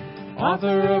breathe,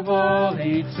 author of all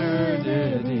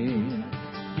eternity,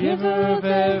 giver of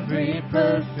every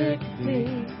perfect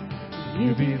thing.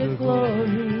 You be the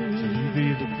glory, you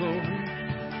be the glory.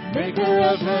 Maker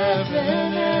of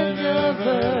heaven and of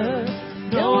earth,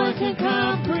 no one can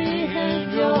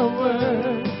comprehend your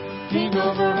word. King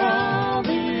over all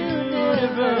the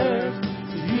universe,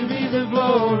 you be the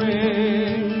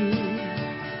glory.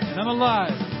 And I'm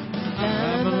alive.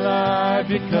 I'm alive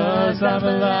because I'm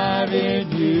alive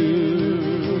in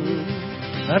you.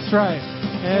 That's right.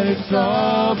 And it's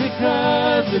all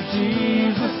because of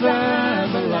Jesus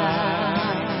I'm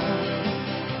alive.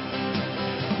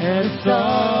 And it's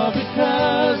all because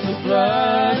because the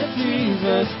blood of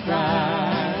Jesus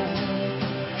Christ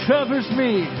covers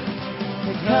me.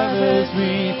 It covers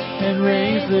me and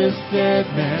raised this dead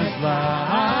man's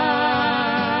life.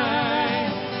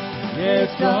 Yeah,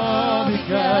 it's all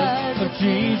because of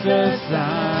Jesus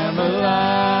I'm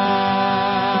alive.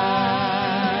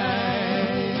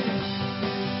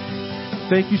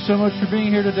 Thank you so much for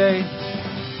being here today.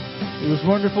 It was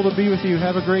wonderful to be with you.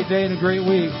 Have a great day and a great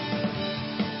week.